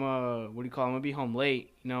 I'm what do you call it? I'm gonna be home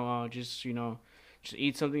late, you know, just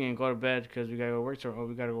eat something and go to bed because we gotta go work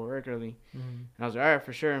early." Mm-hmm. And I was like, "All right,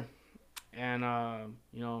 for sure." And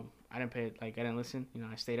you know, I didn't listen. You know,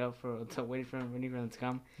 I stayed up until waiting for them to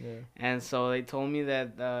come. Yeah. And so they told me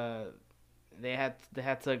that they had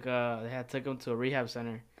took him to a rehab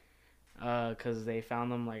center, cause they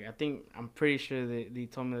found him, like, I'm pretty sure they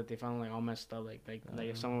told me that they found him, like, all messed up, like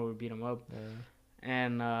if someone would beat him up. Yeah.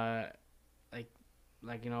 And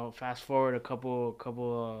like, you know, fast forward a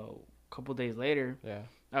couple days later. Yeah.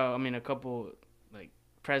 Oh, I mean, a couple, like,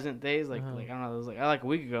 present days, like, Uh-huh. like, I don't know, it was like a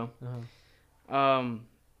week ago. Uh-huh.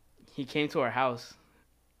 He came to our house,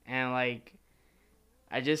 and, like,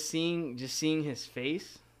 I just seeing his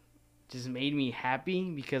face just made me happy,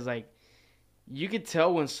 because, like, you could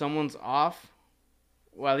tell when someone's off.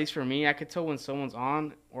 Well, at least for me, I could tell when someone's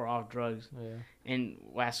on or off drugs. Yeah. And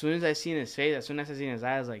as soon as I seen his face, as soon as I seen his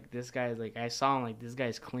eyes, like, this guy's, like, I saw him, like, this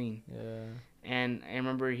guy's clean. Yeah. And I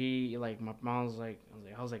remember he, like, my mom was like,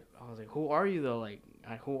 I was like, who are you though? Like,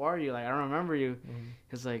 who are you? Like, I don't remember you. Mm-hmm.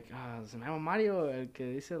 He's like, se me llama Mario.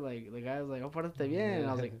 He said, like, the guy was like, oh, pórtate bien. And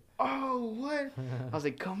I was like, oh, what? I was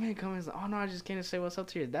like, come in. He's like, oh, no, I just came to say what's up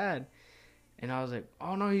to your dad. And I was like,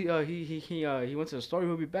 oh, no, he went to the store.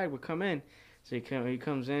 He'll be back, but come in. So he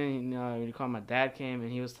comes in, he called, my dad came,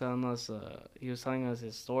 and he was telling us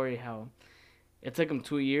his story, how it took him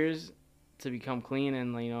 2 years to become clean,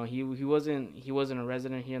 and, you know, he wasn't a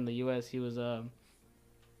resident here in the U.S. He was from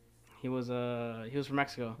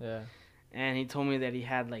Mexico. Yeah. and he told me that he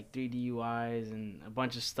had like 3 DUIs and a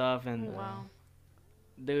bunch of stuff. And Wow.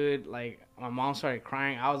 dude, like my mom started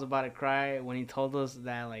crying. I was about to cry when he told us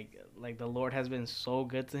that like the Lord has been so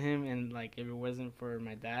good to him, and like if it wasn't for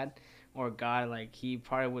my dad or God, like he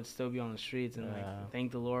probably would still be on the streets. And like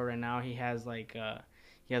thank the Lord, right now he has like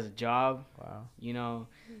he has a job. Wow. You know,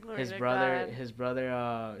 Glory his to brother God. his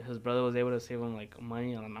brother was able to save him like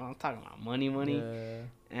money. I'm talking about money. Yeah.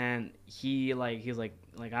 And he's like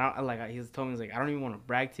I don't like he's told me, he's like, I don't even want to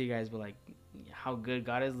brag to you guys, but like how good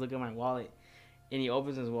God is. Look at my wallet. And he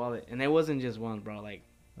opens his wallet, and it wasn't just once, bro. Like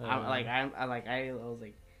I was like,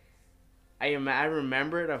 I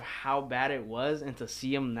remembered of how bad it was, and to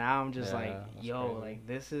see him now, I'm just like, that's yo, crazy. like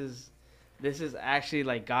this is actually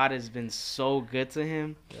like God has been so good to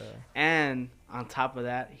him. Yeah. And on top of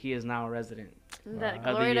that, he is now a resident That of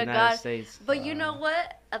the glory to United God. States. But you know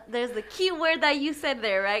what? There's the key word that you said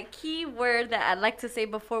there, right? Key word that I'd like to say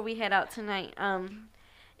before we head out tonight.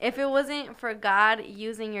 If it wasn't for God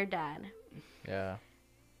using your dad, Yeah.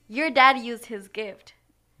 your dad used his gift.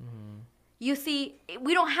 Mhm. You see,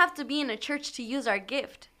 we don't have to be in a church to use our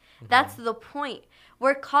gift. That's the point.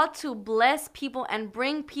 We're called to bless people and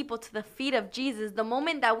bring people to the feet of Jesus. The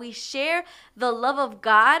moment that we share the love of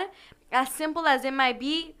God, as simple as it might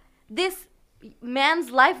be, this man's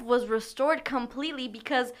life was restored completely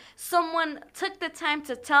because someone took the time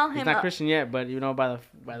to tell him. He's not Christian yet, but you know, by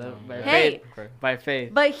Hey. faith, by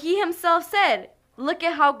faith. But he himself said, look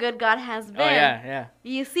at how good God has been. Oh yeah.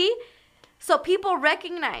 You see? So people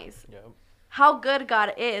recognize Yep. how good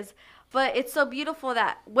God is. But it's so beautiful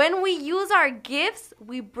that when we use our gifts,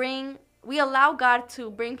 we allow God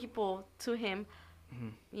to bring people to him,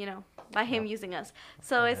 you know, by him using us.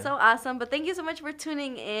 So it's so awesome. But thank you so much for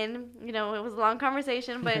tuning in. You know, it was a long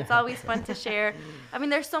conversation, but it's always fun to share. I mean,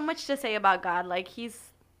 there's so much to say about God. Like he's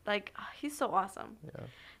so awesome. Yeah.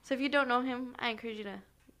 So if you don't know him, I encourage you to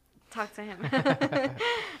talk to him.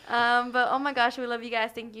 But oh my gosh, we love you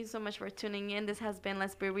guys. Thank you so much for tuning in. This has been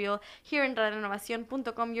Let's Be Real here in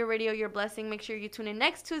renovacion.com, your radio, your blessing. Make sure you tune in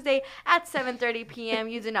next Tuesday at 7:30 p.m.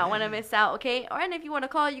 You do not want to miss out, okay? And if you want to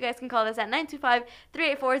call, you guys can call us at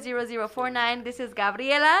 925-384-0049. This is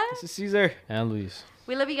Gabriela. This is Caesar. And Luis.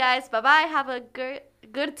 We love you guys. Bye-bye. Have a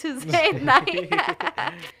good Tuesday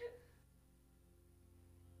night.